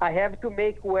 I have to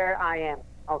make where I am.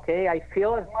 Okay, I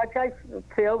feel as much as I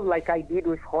feel like I did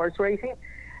with horse racing.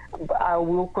 I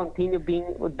will continue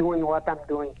doing what I'm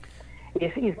doing. The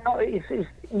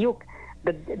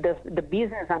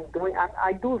business I'm doing.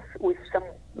 I do with some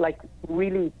like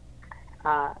really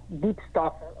deep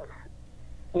stuff.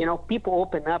 People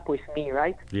open up with me,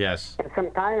 right? Yes. And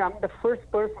sometimes I'm the first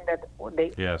person that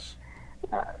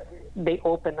they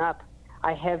open up.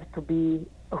 I have to be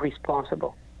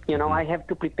responsible. Mm-hmm. I have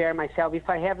to prepare myself. If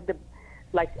I have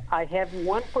I have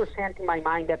 1% in my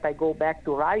mind that I go back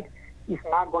to ride, it's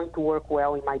not going to work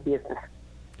well in my business.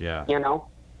 Yeah.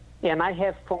 And I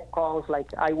have phone calls,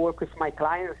 like I work with my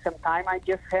clients. Sometimes I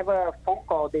just have a phone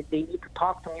call that they need to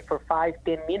talk to me for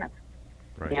 5-10 minutes.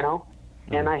 Right. Mm-hmm.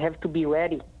 And I have to be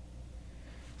ready.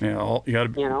 Yeah, you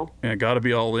got to. Got to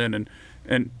be all in,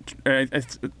 and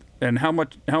how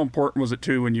important was it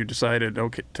too when you decided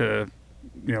to,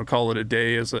 call it a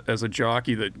day as a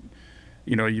jockey that,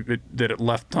 that it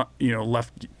left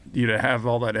you to have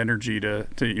all that energy to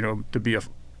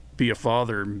be a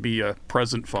father and be a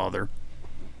present father.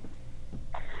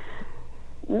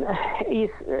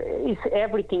 It's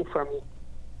everything for me,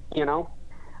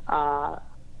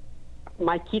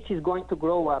 my kids is going to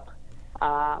grow up,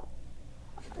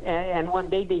 and one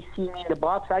day they see me in the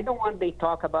box. I don't want they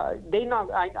talk about.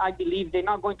 I believe they're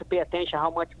not going to pay attention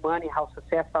how much money, how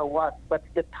successful I was, but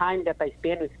the time that I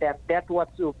spend with them. That's what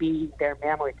will be in their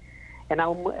memory, and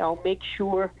I'll make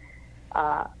sure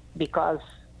because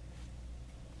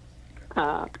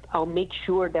I'll make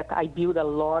sure that I build a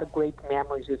lot of great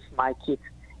memories with my kids.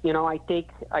 I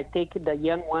take the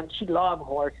young one. She loves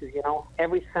horses.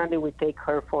 Every Sunday we take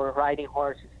her for riding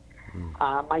horses.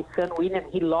 My son William,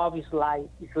 he loves his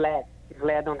sled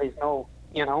on the snow.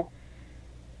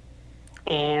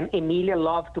 And Emilia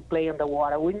loves to play on the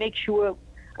water.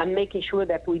 I'm making sure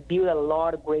that we build a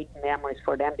lot of great memories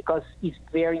for them because it's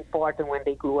very important when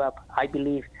they grow up. I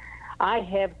believe I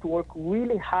have to work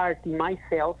really hard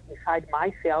inside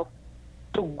myself,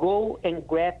 to go and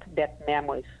grab that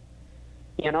memories.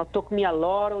 Took me a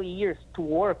lot of years to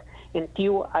work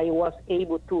until I was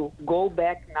able to go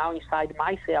back now inside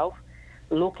myself,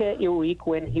 look at Ulrich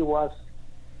when he was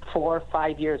 4 or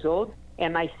 5 years old,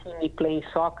 and I see me playing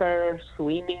soccer,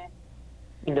 swimming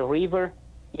in the river,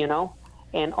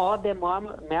 and all the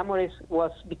memories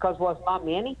was not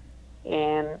many,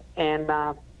 and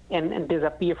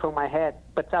disappear from my head.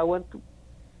 But I want to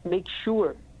make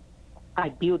sure I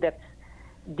build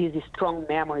these strong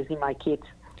memories in my kids'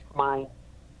 mind.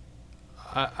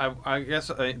 I guess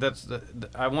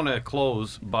I want to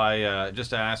close by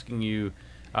just asking you.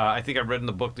 I think I read in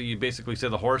the book that you basically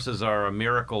said the horses are a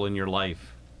miracle in your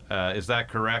life. Is that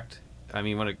correct? I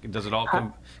mean, does it all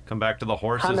come back to the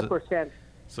horses? 100%.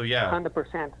 So yeah.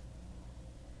 100%.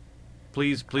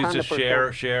 Please just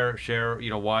 100%. share.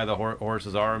 Why the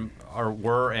horses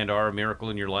were and are a miracle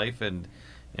in your life, and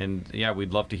yeah,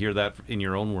 we'd love to hear that in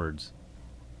your own words.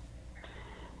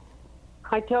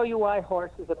 I tell you why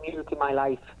horse is a miracle in my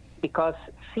life. Because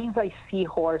since I see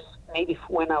horse, maybe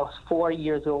when I was 4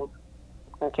 years old,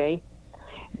 okay,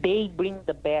 they bring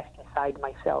the best inside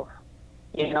myself.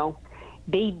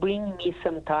 They bring me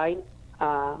sometimes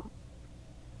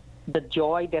the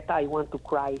joy that I want to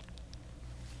cry.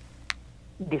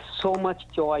 There's so much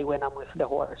joy when I'm with the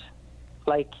horse.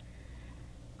 Like,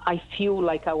 I feel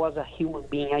like I was a human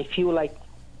being. I feel like,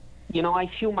 I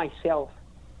feel myself,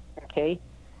 okay,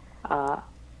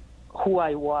 who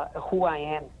I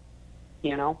am,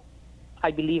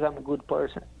 I believe I'm a good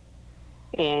person.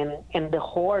 And the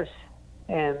horse,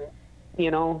 and,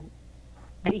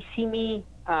 they see me,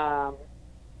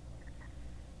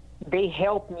 they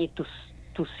help me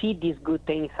to see this good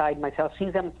thing inside myself.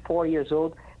 Since I'm 4 years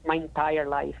old, my entire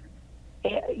life.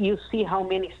 You see how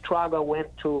many struggles went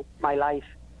through my life.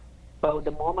 But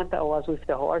the moment I was with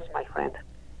the horse, my friend,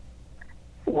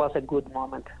 was a good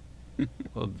moment.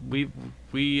 Well,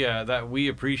 we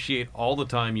appreciate all the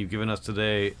time you've given us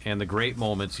today and the great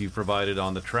moments you've provided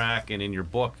on the track and in your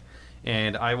book.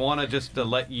 And I want to just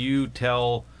let you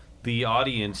tell the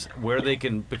audience where they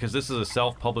can, because this is a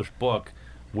self-published book,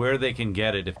 where they can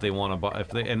get it if they want to buy.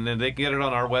 And then they can get it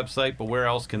on our website. But where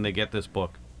else can they get this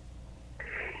book?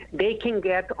 They can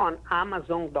get on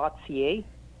Amazon.ca.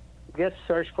 Just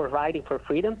search for Riding for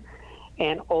Freedom,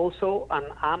 and also on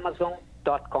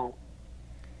Amazon.com.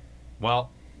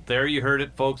 Well, there you heard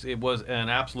it, folks. It was an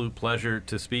absolute pleasure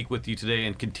to speak with you today,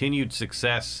 and continued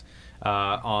success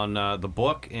on the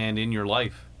book and in your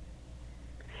life.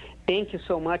 Thank you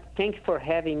so much. Thank you for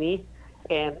having me,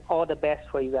 and all the best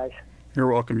for you guys.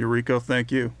 You're welcome, Eurico.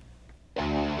 Thank you.